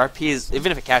 Your RP is,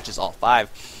 even if it catches all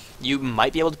 5, you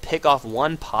might be able to pick off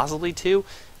 1, possibly 2,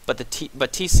 but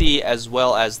TC as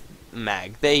well as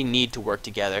Mag, they need to work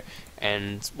together.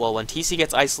 And, well, when TC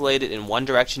gets isolated in one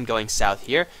direction going south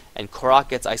here, and Korok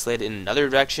gets isolated in another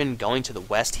direction going to the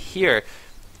west here,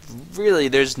 really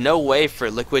there's no way for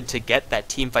Liquid to get that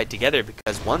team fight together,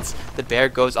 because once the bear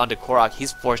goes onto Korok,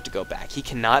 he's forced to go back. He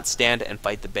cannot stand and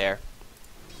fight the bear.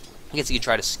 I guess you could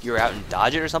try to skewer out and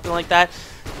dodge it or something like that,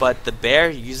 but the bear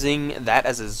using that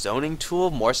as a zoning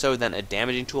tool more so than a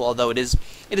damaging tool, although it is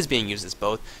being used as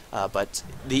both, but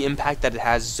the impact that it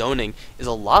has zoning is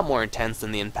a lot more intense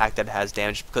than the impact that it has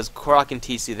damage, because Korok and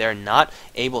TC, they're not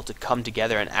able to come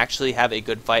together and actually have a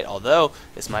good fight, although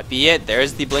this might be it.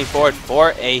 There's the blink forward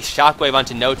for a shockwave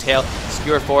onto No Tail.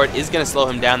 Skewer forward is going to slow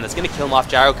him down. That's going to kill him off.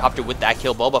 Gyrocopter with that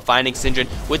kill. Bulba finding Syndrome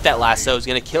with that lasso is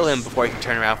going to kill him before he can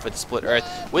turn around for the split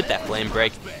earth with that flame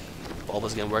break.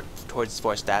 Bulba's going to work towards his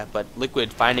 4-stat, but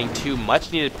Liquid finding 2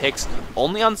 much needed picks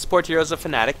only on the support heroes of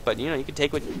Fnatic, but you know, you can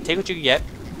take what you can get.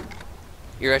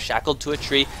 Ira shackled to a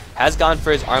tree, has gone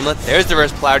for his armlet. There's the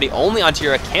reverse polarity only onto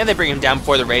Ira. Can they bring him down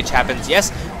before the rage happens?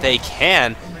 Yes, they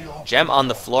can. Gem on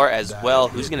the floor as well.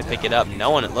 Who's going to pick it up? No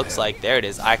one, it looks like. There it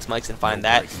is. Ix Mike's going to find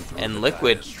that. And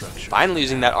Liquid finally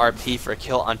using that RP for a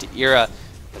kill onto Ira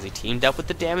as he teamed up with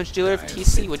the damage dealer of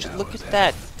TC, which look at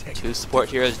that. 2 support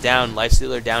heroes down,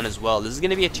 Lifestealer down as well. This is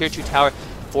going to be a tier 2 tower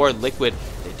for Liquid.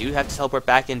 They do have to teleport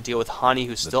back and deal with Hani,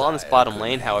 who's still on this bottom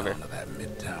lane, however.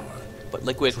 But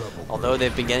Liquid, although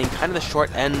they've been getting kind of the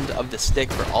short end of the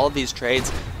stick for all of these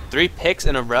trades, 3 picks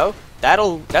in a row,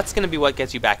 that's going to be what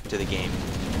gets you back into the game.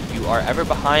 If you are ever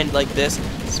behind like this,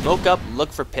 smoke up,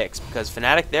 look for picks, because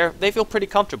Fnatic, they feel pretty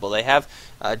comfortable. They have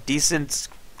a decent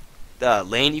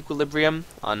lane equilibrium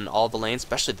on all the lanes,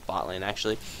 especially the bot lane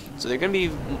actually. So they're going to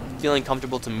be feeling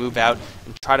comfortable to move out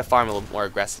and try to farm a little bit more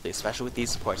aggressively, especially with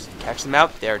these supports. If you catch them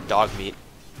out, they're dog meat.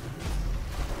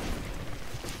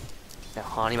 Now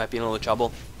Hani might be in a little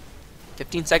trouble.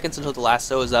 15 seconds until the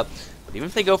lasso is up. But even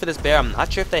if they go for this bear, I'm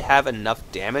not sure if they have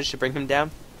enough damage to bring him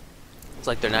down. Looks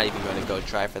like they're not even going to go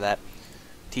try for that.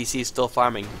 TC is still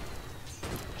farming.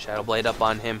 Shadow Blade up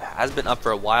on him, has been up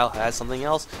for a while, has something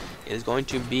else. It is going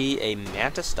to be a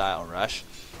Manta style rush.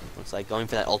 Looks like going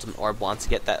for that ultimate orb, wants to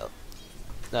get that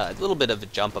little bit of a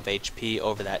jump of HP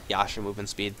over that Yasha movement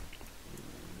speed.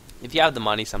 If you have the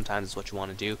money, sometimes it's what you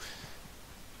want to do.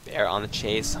 Bear on the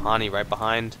chase, Hani right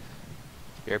behind.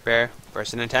 Spirit Bear,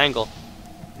 burst and entangle.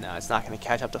 No, it's not going to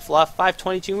catch up to Fluff.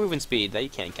 522 movement speed, you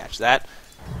can't catch that.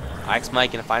 Ix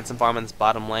Mike going to find some farm in this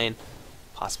bottom lane.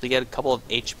 Possibly get a couple of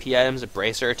HP items, a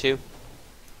bracer or 2.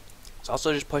 It's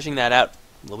also just pushing that out.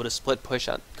 A little bit of split push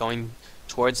out, going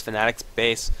towards Fnatic's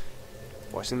base,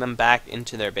 forcing them back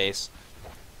into their base.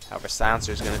 However,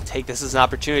 Silencer is going to take this as an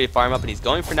opportunity to farm up, and he's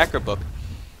going for Necrobook.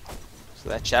 So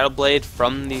that Shadow Blade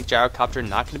from the Gyrocopter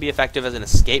not going to be effective as an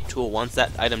escape tool once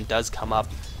that item does come up.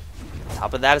 On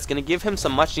top of that, it's going to give him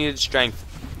some much needed strength.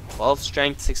 12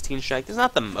 strength, 16 strength. It's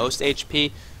not the most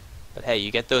HP, but hey, you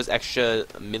get those extra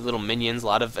little minions, a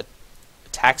lot of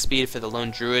attack speed for the lone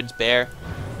druid's bear.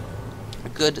 A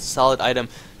good solid item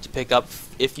to pick up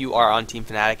if you are on Team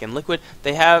Fnatic. And Liquid,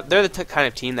 they're the kind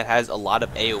of team that has a lot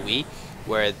of AoE,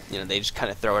 where they just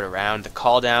kind of throw it around. The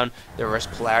call down, the reverse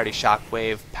polarity,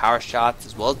 shockwave, power shots,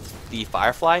 as well as the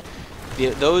Firefly.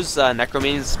 Those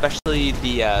Necromanians, especially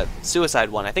the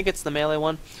suicide one, I think it's the melee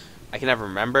one. I can never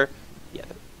remember.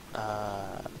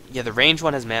 Yeah, the range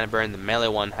one has mana burn. The melee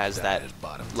one has that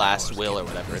last will or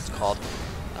whatever it's called.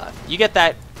 You get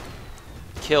that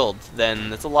killed,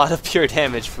 then it's a lot of pure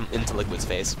damage into Liquid's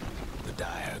face.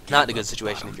 Not a good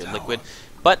situation if you're Liquid,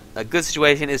 but a good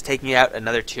situation is taking out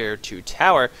another tier 2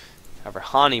 tower. However,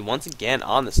 Hani once again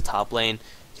on this top lane.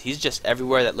 He's just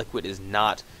everywhere that Liquid is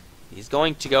not. He's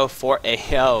going to go for a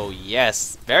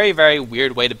yes, very very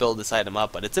weird way to build this item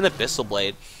up, but it's an Abyssal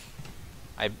Blade.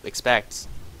 I expect.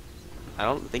 I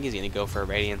don't think he's going to go for a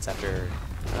Radiance after...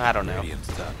 I don't know.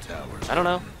 I don't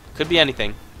know. Could be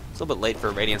anything. It's a little bit late for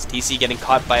Radiance. TC getting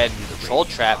caught by a Troll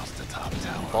Trap.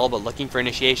 Bulba looking for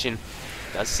initiation.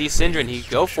 Does see Syndrome. He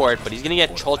go for it, but he's going to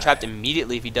get Troll Trapped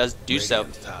immediately if he does do so.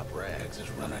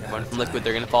 One from Liquid,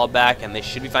 they're going to fall back, and they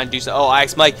should be fine to do so. Oh,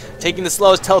 Ix Mike taking the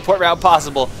slowest teleport route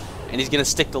possible, and he's going to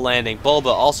stick the landing. Bulba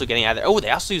also getting out of there. Oh, they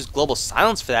also used Global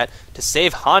Silence for that to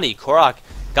save Hani. Korok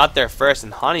got there first,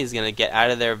 and Hani is going to get out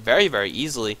of there very, very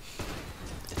easily.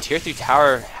 The tier 3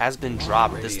 tower has been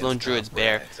dropped. This lone druid's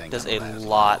bear does a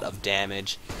lot of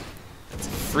damage. It's a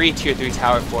free tier 3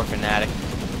 tower for Fnatic.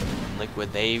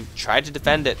 Liquid, they tried to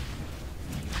defend it.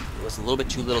 It was a little bit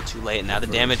too little too late. Now the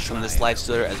damage from this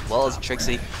Lifestealer as well as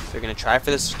Trixie. They're going to try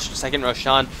for this second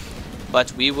Roshan,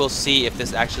 but we will see if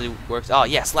this actually works. Oh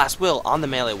yes, last will on the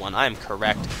melee one. I am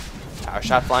correct. Power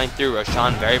shot flying through.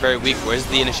 Roshan very, very weak. Where's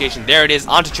the initiation? There it is.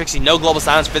 Onto Trixie. No global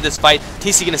silence for this fight.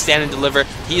 TC going to stand and deliver.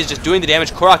 He is just doing the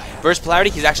damage. Korok, burst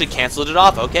polarity. He's actually canceled it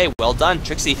off. Okay, well done.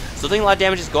 Trixie still doing a lot of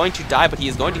damage. Is going to die, but he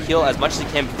is going to heal as much as he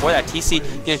can before that. TC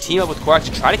going to team up with Korok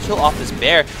to try to kill off this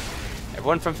bear.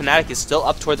 Everyone from Fnatic is still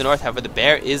up toward the north. However, the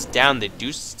bear is down. They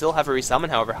do still have a resummon.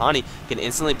 However, Hani can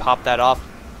instantly pop that off.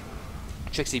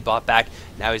 Trixie bought back.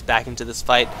 Now he's back into this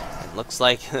fight. And looks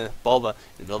like Bulba in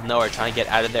the middle of nowhere trying to get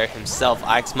out of there himself.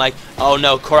 Ix Mike. Oh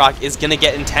no, Korok is going to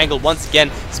get entangled once again.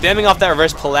 Spamming off that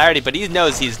reverse polarity, but he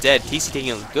knows he's dead. TC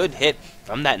taking a good hit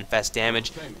from that infest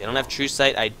damage. They don't have True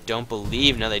Sight, I don't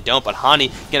believe. No, they don't. But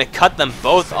Hani going to cut them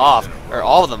both off, or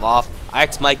all of them off.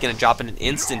 Ix Mike going to drop in an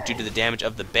instant due to the damage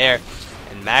of the bear.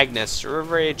 And Magnus,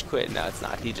 rage quit. No, it's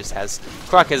not. He just has...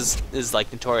 Korok is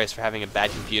like notorious for having a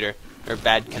bad computer, or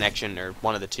bad connection, or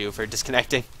one of the two, for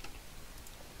disconnecting.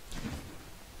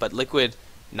 But Liquid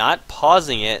not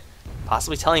pausing it,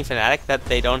 possibly telling Fnatic that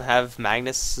they don't have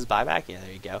Magnus's buyback. Yeah,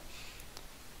 there you go.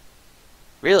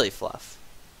 Really, Fluff.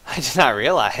 I did not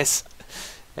realize.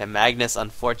 And Magnus,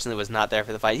 unfortunately, was not there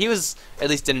for the fight. He was, at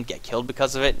least didn't get killed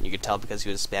because of it. You could tell because he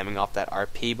was spamming off that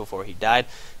RP before he died.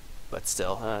 But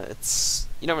still,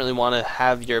 you don't really want to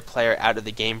have your player out of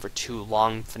the game for too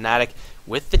long. Fnatic,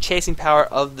 with the chasing power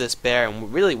of this bear,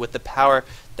 and really with the power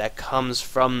that comes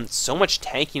from so much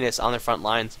tankiness on their front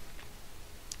lines,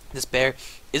 this bear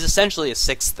is essentially a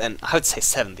 6th and I would say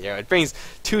 7th hero. It brings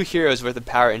 2 heroes worth of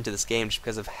power into this game just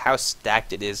because of how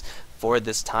stacked it is for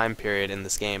this time period in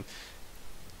this game.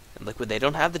 And Liquid, they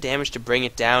don't have the damage to bring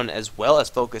it down as well as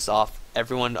focus off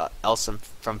everyone else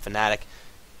from Fnatic.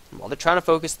 While they're trying to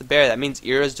focus the bear, that means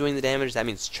Ira's doing the damage, that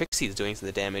means Trixie's doing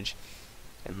the damage.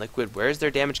 And Liquid, where's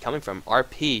their damage coming from?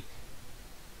 RP.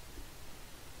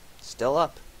 Still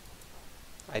up.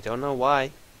 I don't know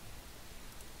why.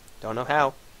 Don't know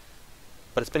how.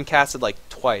 But it's been casted like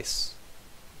twice.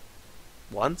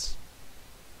 Once?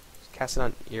 It was casted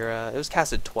on Ira. It was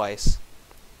casted twice,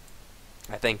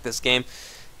 I think, this game.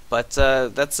 But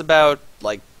that's about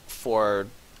like 4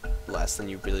 less than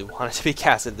you really want it to be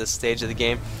casted at this stage of the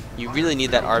game. You really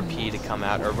need that RP to come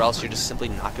out, or else you're just simply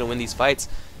not going to win these fights.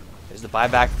 There's the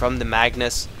buyback from the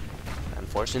Magnus.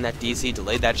 Unfortunately, that DC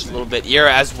delayed that just a little bit.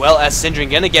 Ira as well as Syndrome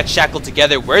going to get shackled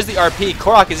together. Where's the RP?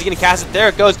 Korok, is he going to cast it? There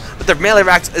it goes. But the melee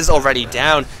Rax is already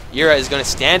down. Ira is going to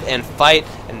stand and fight.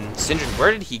 And Syndrome,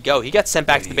 where did he go? He got sent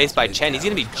back to the base by Chen. He's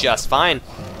going to be just fine.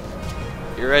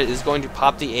 Ira is going to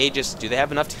pop the Aegis. Do they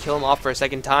have enough to kill him off for a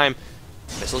second time?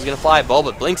 Missile's going to fly.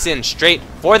 Bulba blinks in straight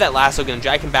for that lasso. Going to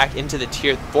drag him back into the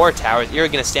tier 4 towers. Ira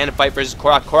going to stand and fight versus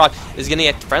Korok. Korok is going to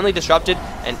get friendly disrupted,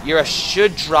 and Ira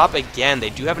should drop again. They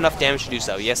do have enough damage to do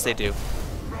so. Yes, they do.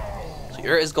 So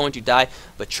Ira is going to die,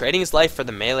 but trading his life for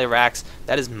the melee Rax,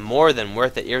 that is more than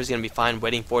worth it. Ira's going to be fine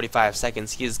waiting 45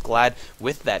 seconds. He is glad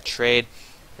with that trade.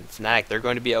 And Fnatic, they're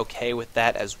going to be okay with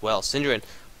that as well. Syndrome,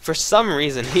 for some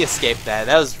reason, he escaped that.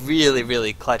 That was really,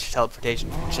 really clutch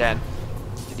teleportation from Chen.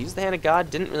 Did he use the Hand of God?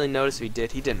 Didn't really notice if he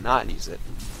did. He did not use it.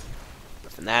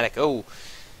 But Fnatic, oh.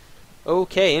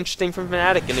 Okay, interesting from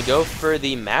Fnatic. Gonna go for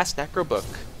the Mass Necro Book.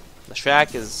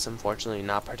 Leshrac is unfortunately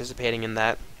not participating in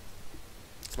that.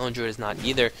 Lone Druid is not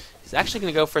either. He's actually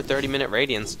gonna go for 30-minute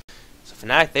Radiance. So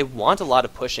Fnatic, they want a lot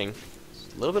of pushing.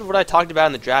 A little bit of what I talked about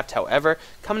in the draft, however,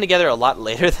 coming together a lot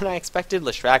later than I expected.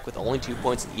 Leshrac with only 2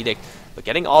 points in Edict. But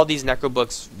getting all these Necro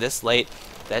Books this late,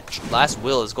 that last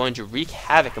will is going to wreak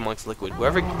havoc amongst Liquid.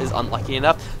 Whoever is unlucky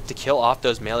enough to kill off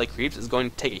those melee creeps is going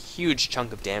to take a huge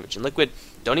chunk of damage. And Liquid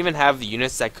don't even have the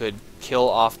units that could kill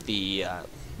off the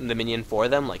minion for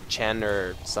them, like Chen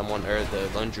or someone, or the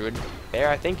Lone Druid Bear.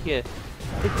 I think the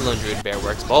Lone Druid Bear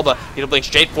works. Bulba, he'll blink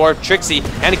straight for Trixie.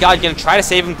 Hand of God gonna try to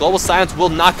save him. Global Silence will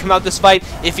not come out this fight.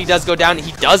 If he does go down,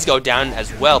 he does go down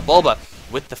as well. Bulba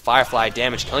with the Firefly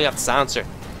damage, killing off the Silencer.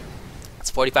 It's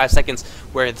 45 seconds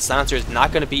where the Silencer is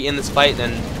not going to be in this fight.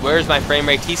 And where's my frame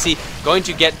rate? TC going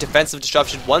to get defensive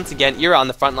disruption once again. Ira on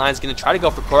the front line is going to try to go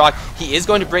for Korok. He is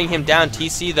going to bring him down.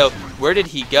 TC, though, where did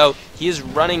he go? He is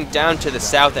running down to the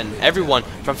south, and everyone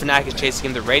from Fnatic is chasing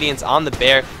him. The Radiance on the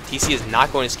bear. TC is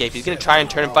not going to escape. He's going to try and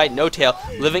turn and fight. No tail,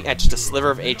 living at just a sliver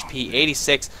of HP.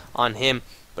 86 on him.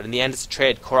 But in the end, it's a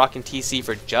trade. Korok and TC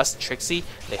for just Trixie.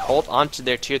 They hold onto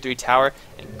their tier 3 tower,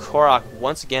 and Korok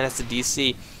once again has to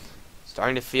DC.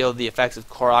 Starting to feel the effects of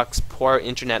Korok's poor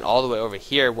internet all the way over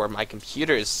here, where my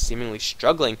computer is seemingly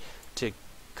struggling to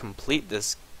complete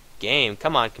this game.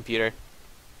 Come on, computer.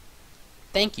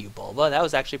 Thank you, Bulba. That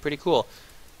was actually pretty cool.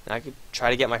 Now I could try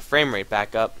to get my frame rate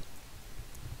back up.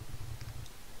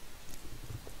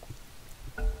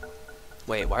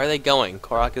 Wait, why are they going?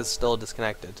 Korok is still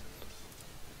disconnected.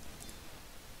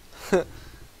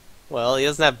 Well, he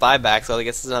doesn't have buyback, so I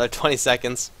guess it's another 20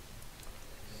 seconds.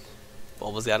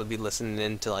 Bulba's got to be listening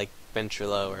in to like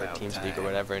Ventrilo or TeamSpeak or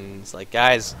whatever, and he's like,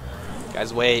 guys,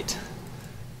 wait,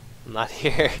 I'm not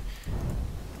here.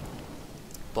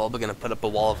 Bulba gonna put up a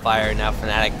wall of fire now.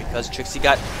 Fnatic, because Trixie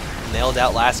got nailed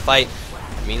out last fight,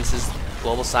 it means his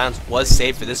Global Silence was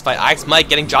saved for this fight. Ix Mike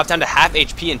getting dropped down to half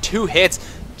HP in 2 hits.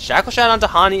 Shackle shot onto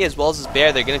Hani as well as his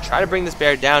bear. They're going to try to bring this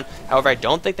bear down. However, I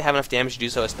don't think they have enough damage to do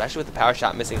so, especially with the power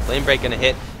shot missing. Flame break going to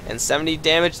hit, and 70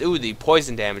 damage. Ooh, the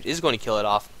poison damage is going to kill it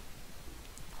off.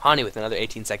 Hani with another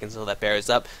 18 seconds until that bear is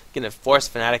up. Going to force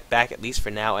Fnatic back, at least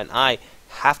for now, and I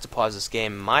have to pause this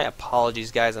game. My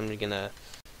apologies, guys. I'm going to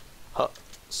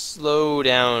slow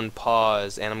down,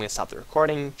 pause, and I'm going to stop the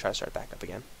recording, try to start it back up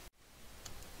again.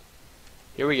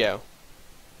 Here we go.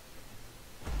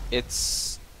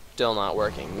 It's still not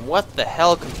working. What the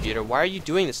hell, computer? Why are you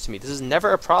doing this to me? This is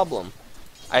never a problem.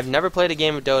 I've never played a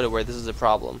game of Dota where this is a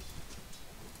problem.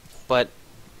 But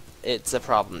it's a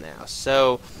problem now.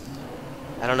 So,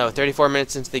 I don't know, 34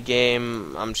 minutes into the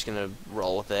game, I'm just going to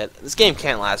roll with it. This game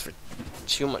can't last for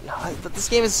too much, but this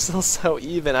game is still so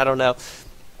even, I don't know.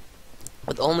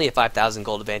 With only a 5,000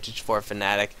 gold advantage for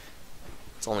Fnatic,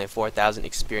 it's only a 4,000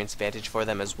 experience advantage for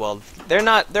them as well. They're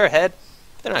ahead.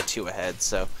 They're not too ahead,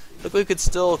 so Liquid could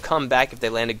still come back if they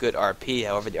land a good RP.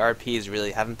 However, the RPs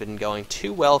really haven't been going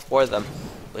too well for them.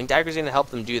 Blink Dagger's going to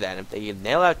help them do that. And if they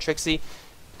nail out Trixie,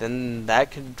 then that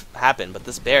could happen. But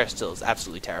this bear still is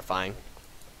absolutely terrifying.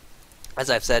 As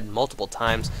I've said multiple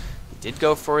times, he did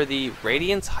go for the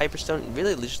Radiance Hyperstone,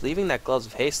 really just leaving that Gloves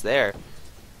of Haste there.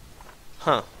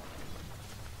 Huh.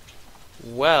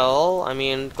 Well, I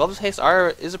mean, Gloves of Haste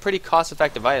is a pretty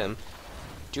cost-effective item,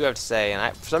 I do have to say,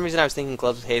 and for some reason I was thinking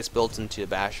Gloves of Haste built into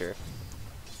Basher,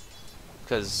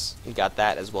 because he got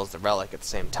that as well as the Relic at the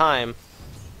same time,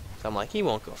 so I'm like, he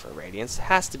won't go for Radiance, it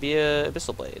has to be a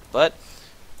Abyssal Blade, but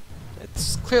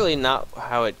it's clearly not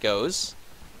how it goes,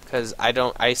 because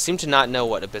I seem to not know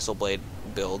what Abyssal Blade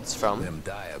builds from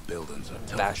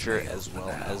Basher as well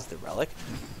as the Relic,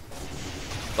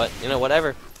 but, you know,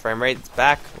 whatever. Frame rate's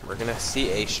back. We're going to see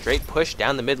a straight push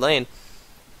down the mid lane.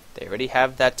 They already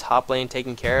have that top lane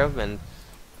taken care of, and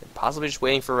possibly just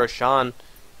waiting for Roshan.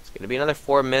 It's going to be another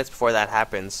 4 minutes before that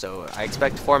happens, so I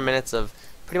expect 4 minutes of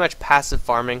pretty much passive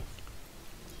farming,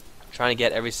 trying to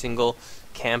get every single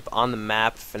camp on the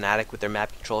map. Fnatic with their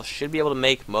map control should be able to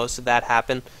make most of that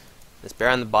happen. This bear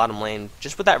on the bottom lane,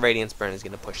 just with that Radiance burn, is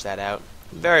going to push that out.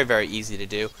 Very, very easy to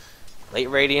do. Late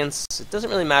Radiance, it doesn't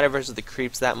really matter versus the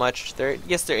creeps that much.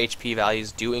 Yes, their HP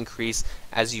values do increase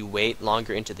as you wait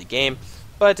longer into the game,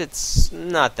 but it's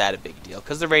not that a big deal,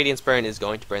 because the Radiance burn is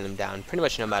going to burn them down pretty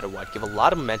much no matter what. Give a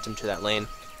lot of momentum to that lane.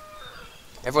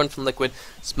 Everyone from Liquid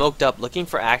smoked up, looking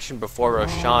for action before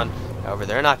Roshan. However,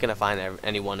 they're not going to find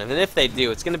anyone, and if they do,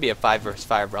 it's going to be a 5 versus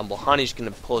 5 rumble. Hani's going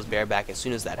to pull his bear back as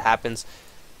soon as that happens.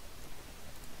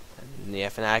 Yeah,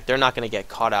 Fnatic, they're not going to get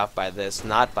caught out by this,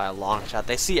 not by a long shot.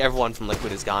 They see everyone from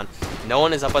Liquid is gone. No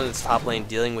one is up on this top lane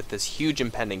dealing with this huge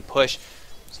impending push,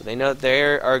 so they know that they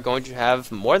are going to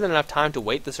have more than enough time to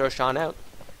wait this Roshan out.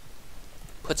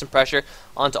 Put some pressure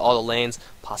onto all the lanes,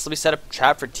 possibly set up a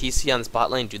trap for TC on the spot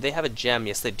lane. Do they have a gem?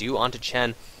 Yes, they do, onto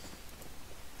Chen.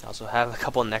 They also have a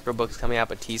couple of Necro books coming out,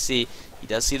 but TC, he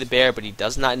does see the bear, but he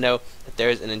does not know that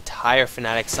there is an entire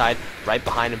Fnatic side right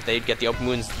behind him. They'd get the open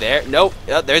wounds there. Nope,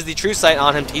 there's the true sight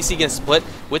on him. TC gonna split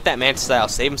with that Mantis style,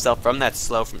 save himself from that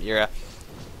slow from Ira.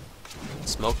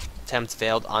 Smoke attempts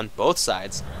failed on both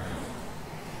sides.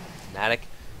 Fnatic,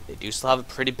 they do still have a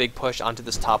pretty big push onto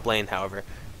this top lane, however.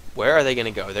 Where are they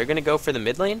gonna go? They're gonna go for the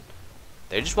mid lane?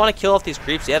 They just want to kill off these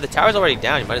creeps. Yeah, the tower's already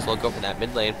down. You might as well go for that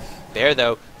mid lane. Bear,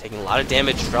 though, taking a lot of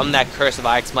damage from that Curse of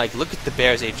Ix Mike. Look at the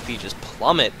Bear's HP just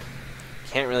plummet.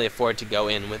 Can't really afford to go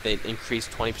in with an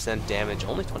increased 20% damage.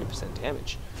 Only 20%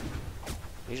 damage.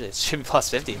 Usually it should be plus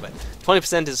 50, but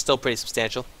 20% is still pretty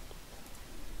substantial.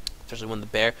 Especially when the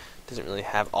Bear doesn't really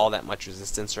have all that much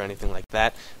resistance or anything like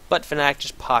that. But Fnatic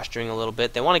just posturing a little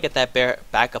bit. They want to get that Bear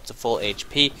back up to full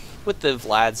HP. With the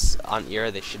Vlads on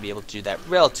Ira, they should be able to do that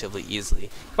relatively easily.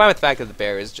 Combined with the fact that the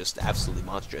Bear is just absolutely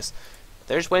monstrous.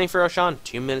 They're just waiting for Roshan.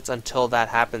 2 minutes until that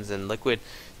happens, and Liquid,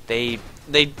 they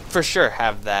for sure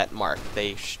have that mark.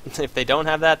 If they don't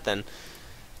have that, then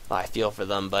well, I feel for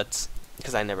them, but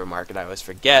because I never mark it, I always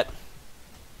forget.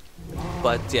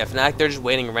 But yeah, Fnatic, they're just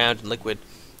waiting around, and Liquid,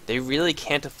 they really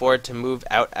can't afford to move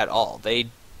out at all. I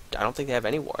don't think they have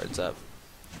any wards up.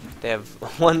 They have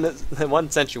one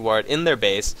sentry ward in their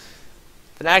base.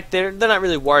 Fnatic, they're not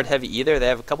really ward heavy either. They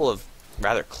have a couple of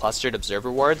rather clustered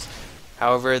observer wards.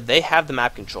 However, they have the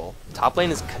map control. Top lane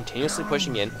is continuously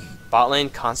pushing in. Bot lane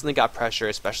constantly got pressure,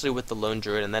 especially with the lone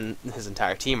druid and then his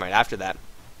entire team right after that.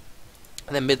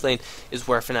 And then mid lane is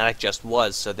where Fnatic just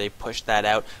was, so they pushed that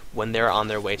out when they're on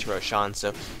their way to Roshan.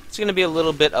 So it's going to be a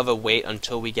little bit of a wait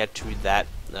until we get to that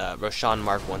Roshan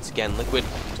mark once again. Liquid,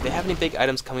 do they have any big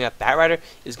items coming up? Batrider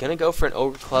is going to go for an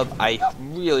Ogre Club. I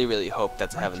really, really hope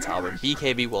that's a Heaven's Halberd.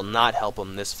 BKB will not help him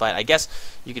in this fight. I guess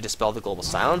you could dispel the Global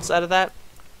Silence out of that.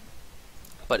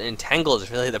 But Entangle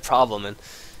is really the problem, and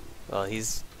well,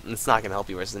 it's not going to help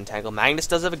you versus Entangle. Magnus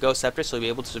does have a Ghost Scepter, so he'll be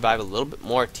able to survive a little bit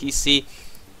more. TC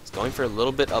is going for a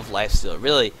little bit of lifesteal.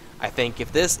 Really, I think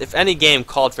if any game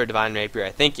called for Divine Rapier, I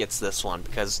think it's this one,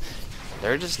 because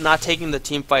they're just not taking the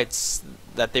team fights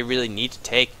that they really need to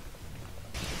take.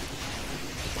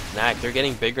 Fnatic, they're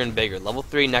getting bigger and bigger. Level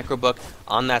 3 Necrobook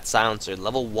on that Silencer.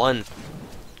 Level 1,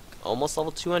 almost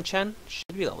level 2 on Chen.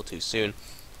 Should be level 2 soon.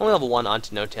 Only level 1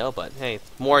 onto No Tail, but hey,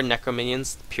 more Necro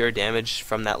Minions. Pure damage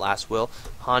from that last will.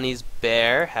 Hani's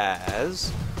Bear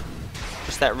has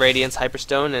just that Radiance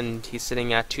Hyperstone, and he's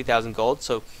sitting at 2,000 gold,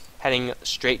 so heading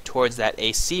straight towards that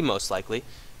AC most likely.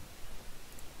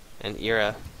 And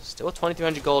Ira, still with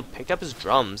 2,300 gold, picked up his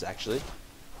drums, actually.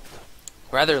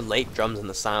 Rather late drums in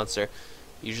the Silencer.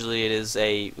 Usually it is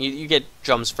you get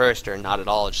drums first or not at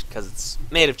all, just because it's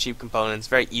made of cheap components,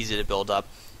 very easy to build up,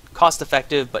 cost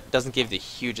effective, but doesn't give the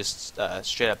hugest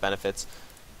straight up benefits.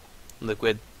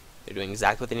 Liquid, they're doing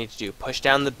exactly what they need to do. Push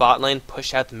down the bot lane,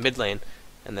 push out the mid lane,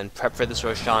 and then prep for this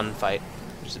Roshan fight,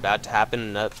 which is about to happen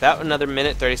in about another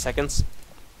minute, 30 seconds.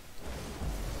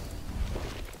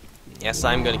 Yes,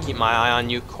 I'm going to keep my eye on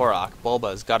you, Korok.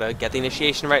 Bulba's got to get the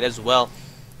initiation right as well.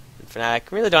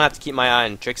 Fnatic, really don't have to keep my eye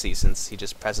on Trixie since he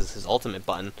just presses his ultimate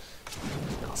button.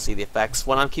 I'll see the effects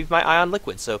when I'm keeping my eye on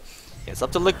Liquid. So yeah, it's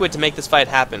up to Liquid to make this fight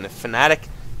happen. If Fnatic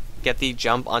get the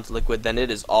jump onto Liquid, then it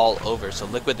is all over. So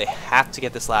Liquid, they have to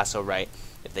get this lasso right.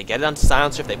 If they get it onto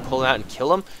Silencer, if they pull it out and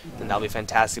kill him, then that'll be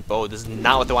fantastic. But this is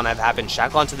not what they want to have happen.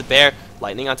 Shackle onto the Bear,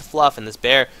 Lightning onto Fluff, and this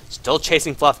Bear still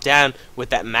chasing Fluff down with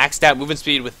that maxed out movement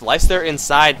speed with Lifesteal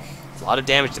inside. A lot of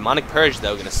damage. Demonic Purge,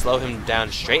 though, going to slow him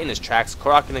down straight in his tracks.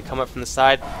 Korok going to come up from the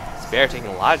side. This Bear taking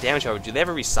a lot of damage, however. Do they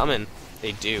ever resummon?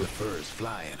 They do.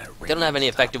 They don't have any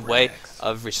effective way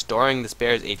of restoring this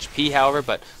Bear's HP, however,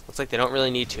 but looks like they don't really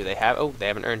need to. They have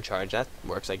an Urn Charge. That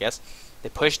works, I guess. They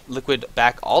pushed Liquid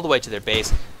back all the way to their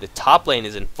base. The top lane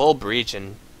is in full breach,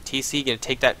 and TC going to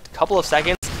take that couple of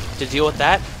seconds to deal with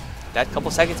that. That couple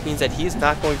of seconds means that he's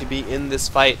not going to be in this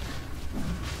fight.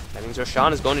 That means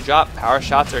Roshan is going to drop. Power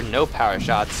shots or no power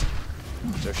shots.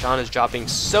 Roshan is dropping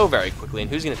so very quickly.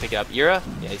 And who's going to pick it up? Ira?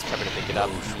 Yeah, he's probably going to pick it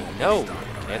up. No.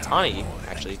 Okay, it's Hani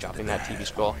actually dropping that TB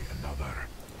scroll.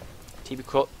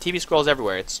 TB scrolls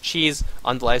everywhere. It's Cheese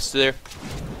on the Lifestealer.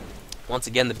 Once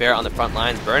again, the Bear on the front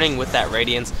lines, burning with that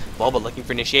Radiance. Bulba looking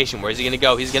for initiation. Where's he going to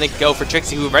go? He's going to go for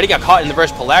Trixie, who already got caught in the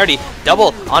reverse polarity.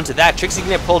 Double onto that. Trixie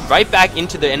going to get pulled right back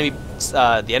into the enemy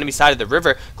side of the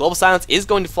river. Global Silence is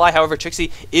going to fly. However,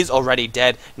 Trixie is already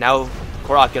dead. Now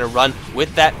Korok going to run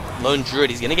with that Lone Druid.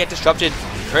 He's going to get disrupted.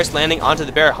 Curse landing onto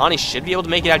the Bear. Hani should be able to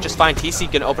make it out just fine.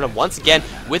 TC going to open up once again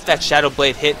with that Shadow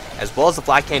Blade hit, as well as the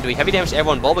Black Cane doing heavy damage to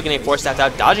everyone. Bulba getting Force Staff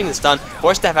out, dodging the stun.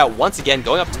 Force Staff out once again,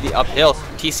 going up to the uphill.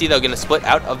 TC, though, going to split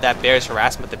out of that Bear's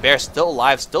harassment. The Bear still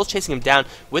alive, still chasing him down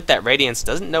with that Radiance.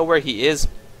 Doesn't know where he is.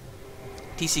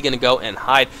 TC going to go and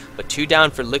hide, but 2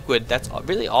 down for Liquid. That's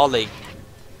really all they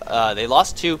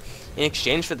lost 2 in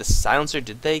exchange for the Silencer.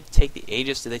 Did they take the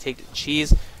Aegis? Did they take the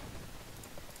Cheese?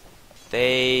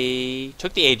 They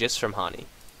took the Aegis from Hani,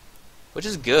 which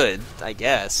is good, I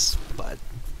guess, but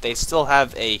they still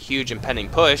have a huge impending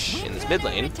push in this mid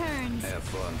lane.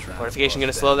 Fortification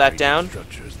going to slow that down,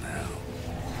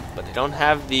 but they don't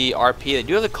have the RP. They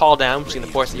do have the call down, which is going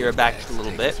to force Ira back a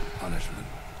little bit.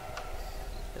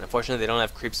 And unfortunately, they don't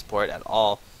have creep support at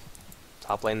all.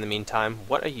 Top lane in the meantime.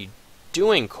 What are you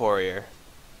doing, Courier?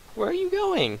 Where are you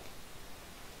going?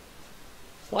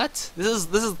 What?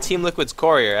 This is Team Liquid's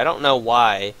Courier. I don't know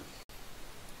why.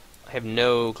 I have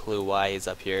no clue why he's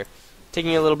up here.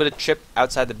 Taking a little bit of trip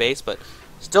outside the base, but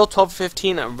still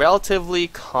 12-15, a relatively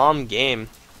calm game.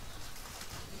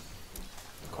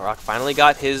 Korok finally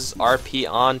got his RP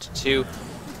on to 2.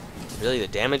 Really, the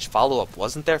damage follow-up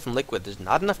wasn't there from Liquid. There's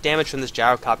not enough damage from this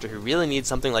Gyrocopter, who really needs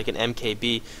something like an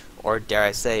MKB, or dare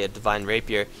I say, a Divine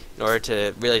Rapier, in order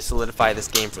to really solidify this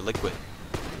game for Liquid.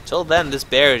 Until then, this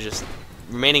Bear is just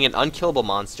remaining an unkillable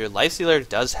monster. Lifestealer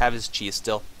does have his cheese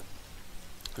still.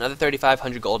 Another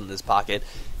 3,500 gold in his pocket.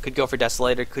 Could go for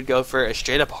Desolator, could go for a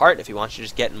straight up heart if he wants to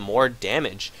just get more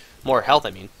damage. More health,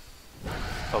 I mean.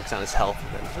 Focus on his health,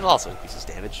 and it'll also increase his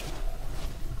damage.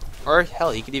 Or,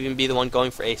 hell, he could even be the one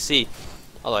going for AC.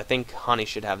 Although I think Hani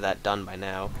should have that done by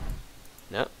now.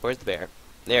 No, where's the Bear?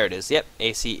 There it is. Yep,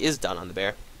 AC is done on the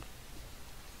Bear.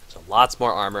 So lots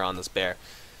more armor on this Bear.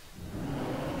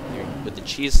 With the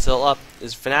cheese still up,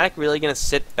 is Fnatic really going to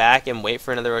sit back and wait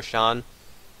for another Roshan?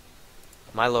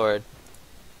 My lord.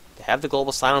 They have the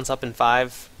Global Silence up in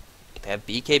 5. They have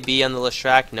BKB on the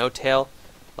Leshrac, No Tail.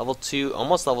 Level 2,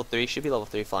 almost level 3. Should be level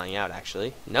 3 flying out,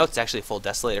 actually. No, it's actually full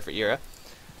Desolator for Ira.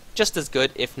 Just as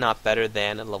good, if not better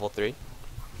than a level 3.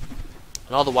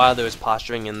 And all the while there was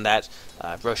posturing in that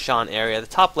Roshan area, the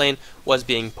top lane was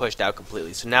being pushed out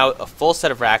completely. So now a full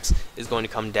set of racks is going to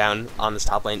come down on this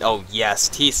top lane. Oh yes,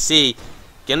 TC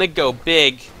gonna go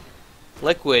big.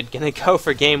 Liquid gonna go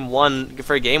for game one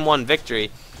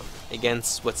victory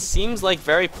against what seems like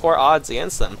very poor odds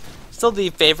against them. Still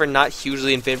the favor, not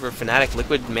hugely in favor of Fnatic.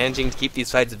 Liquid managing to keep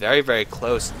these fights very, very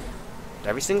close. But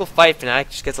every single fight,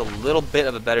 Fnatic just gets a little bit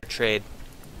of a better trade.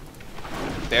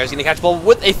 Bear's gonna catch ball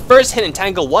with a first hit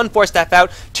entangle, 1 4 staff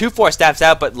out, 2 4 staffs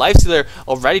out, but Lifestealer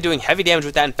already doing heavy damage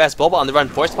with that infest. Bulba on the run,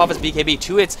 forced to pop his BKB,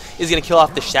 2 hits is gonna kill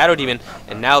off the Shadow Demon,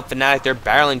 and now Fnatic, they're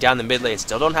barreling down the mid lane.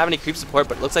 Still don't have any creep support,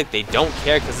 but it looks like they don't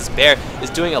care because this Bear is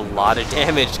doing a lot of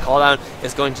damage. Calldown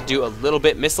is going to do a little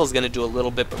bit, Missile's gonna do a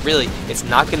little bit, but really, it's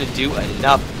not gonna do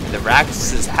enough. The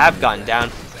Raxes have gotten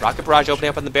down. Rocket Barrage opening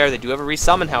up on the Bear. They do have a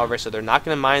resummon, however, so they're not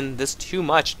gonna mind this too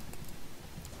much.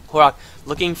 Korok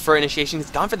looking for initiation.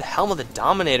 He's gone for the Helm of the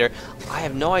Dominator. I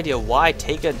have no idea why.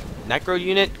 Take a Necro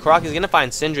unit. Korok is going to find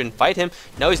Syndra and fight him.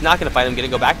 No, he's not going to fight him. Going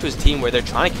to go back to his team where they're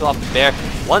trying to kill off the Bear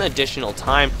one additional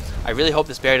time. I really hope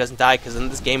this Bear doesn't die because then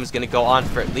this game is going to go on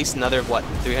for at least another, what,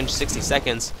 360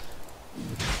 seconds?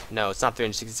 No, it's not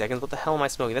 360 seconds. What the hell am I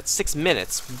smoking? That's 6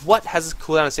 minutes. What has a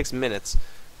cooldown of 6 minutes?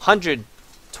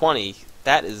 120.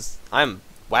 That is...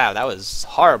 Wow, that was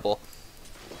horrible.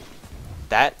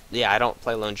 Yeah, I don't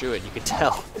play Lone Druid, you could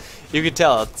tell. You could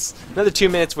tell. It's another 2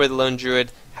 minutes where the Lone Druid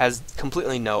has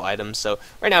completely no items, so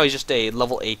right now he's just a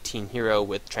level 18 hero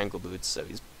with Tranquil Boots, so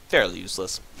he's fairly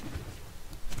useless.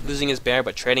 Losing his Bear,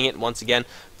 but trading it once again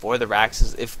for the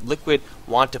Raxes. If Liquid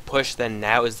want to push, then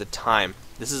now is the time.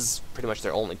 This is pretty much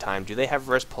their only time. Do they have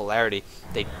reverse polarity?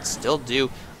 They still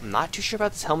do. I'm not too sure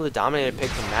about this Helm of the Dominator pick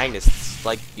from Magnus. It's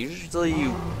like, usually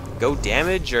you go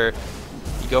damage or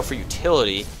you go for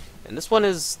utility. And this one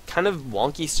is kind of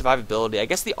wonky survivability. I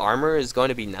guess the armor is going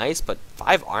to be nice, but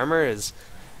 5 armor is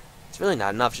it's really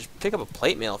not enough. Just pick up a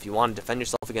plate mail if you want to defend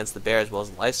yourself against the Bear as well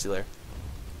as the Lifestealer.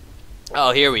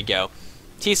 Oh, here we go.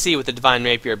 TC with the Divine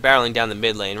Rapier barreling down the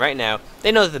mid lane. Right now,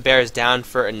 they know that the Bear is down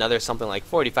for another something like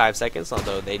 45 seconds,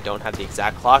 although they don't have the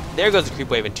exact clock. There goes the creep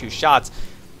wave in 2 shots.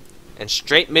 And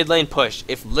straight mid lane push.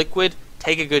 If Liquid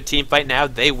take a good team fight now,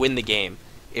 they win the game.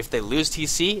 If they lose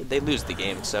TC, they lose the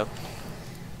game. So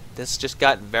this just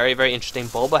got very, very interesting.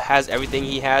 Bulba has everything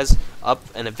he has up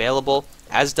and available,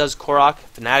 as does Korok.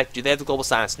 Fnatic, do they have the global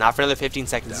silence? Not for another 15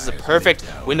 seconds. This is a perfect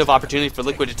window of opportunity for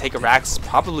Liquid to take a Rax,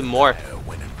 probably more.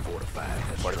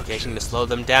 Fortification to slow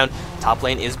them down. Top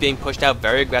lane is being pushed out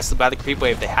very aggressively by the creep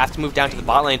wave. They have to move down to the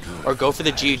bot lane or go for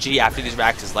the GG after these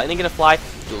Raxes. Lightning going to fly,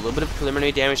 do a little bit of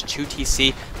preliminary damage to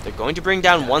TC. They're going to bring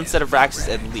down 1 set of Raxes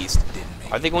at least.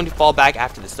 Are they going to fall back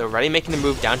after this? They're already making the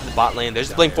move down to the bot lane. There's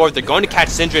the blink forward. They're going to catch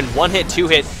Syndra in 1 hit, 2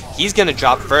 hit. He's going to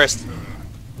drop first.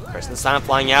 Person Silent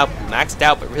flying out, maxed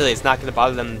out, but really it's not going to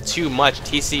bother them too much.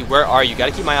 TC, where are you? Got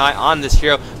to keep my eye on this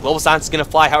hero. Global Silence is going to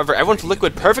fly. However, everyone from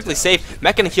Liquid perfectly safe.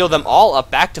 Mech going to heal them all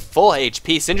up back to full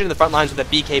HP. Syndra in the front lines with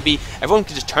that BKB. Everyone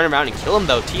can just turn around and kill him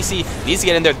though. TC needs to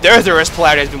get in there. There's the risk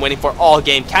polarity has been waiting for all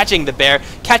game. Catching the Bear,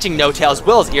 catching No Tails,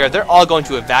 Will's ear. They're all going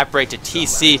to evaporate to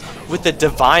TC with the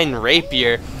Divine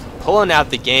Rapier, pulling out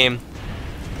the game.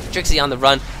 Trixie on the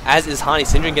run, as is Hani.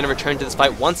 Syndra going to return to this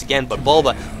fight once again, but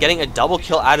Bulba getting a double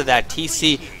kill out of that.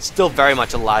 TC still very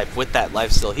much alive with that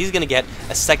lifesteal. He's going to get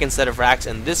a second set of racks,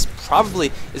 and this probably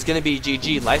is going to be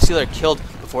GG. Lifestealer killed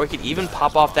before he could even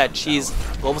pop off that cheese.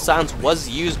 Global Silence was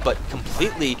used, but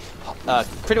completely,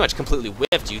 pretty much completely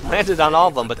whiffed. You landed on all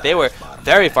of them, but they were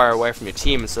very far away from your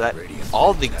team, so that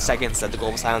all the seconds that the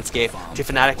Global Silence gave to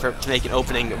Fnatic to make an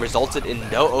opening resulted in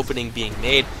no opening being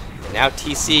made. Now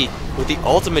TC with the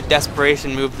ultimate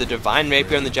desperation move, the Divine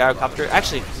Rapier on the Gyrocopter.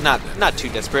 Actually, not too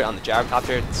desperate on the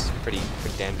Gyrocopter. It's pretty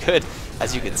damn good,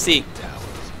 as you can see.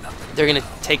 They're going to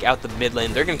take out the mid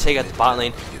lane. They're going to take out the bot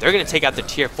lane. They're going to take out the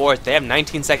tier 4. They have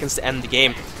 19 seconds to end the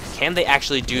game. Can they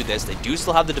actually do this? They do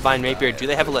still have the Divine Rapier. Do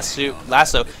they have a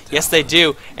lasso? Yes, they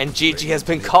do. And GG has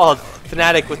been called.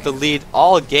 Fnatic with the lead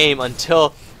all game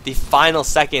until the final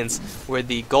seconds, where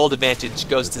the gold advantage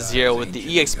goes to 0 with the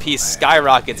EXP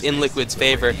skyrockets in Liquid's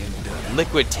favor.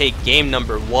 Liquid take game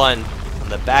number 1 on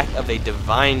the back of a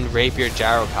Divine Rapier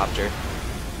Gyrocopter.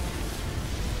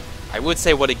 I would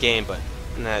say what a game, but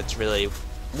that's really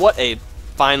what a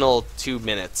final 2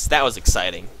 minutes. That was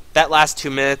exciting. That last 2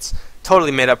 minutes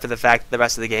totally made up for the fact that the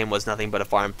rest of the game was nothing but a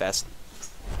farm fest.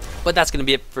 But that's going to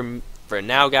be it for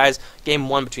now, guys. Game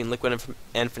 1 between Liquid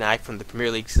and Fnatic from the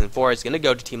Premier League Season 4 is going to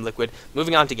go to Team Liquid.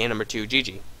 Moving on to game number 2,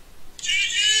 GG.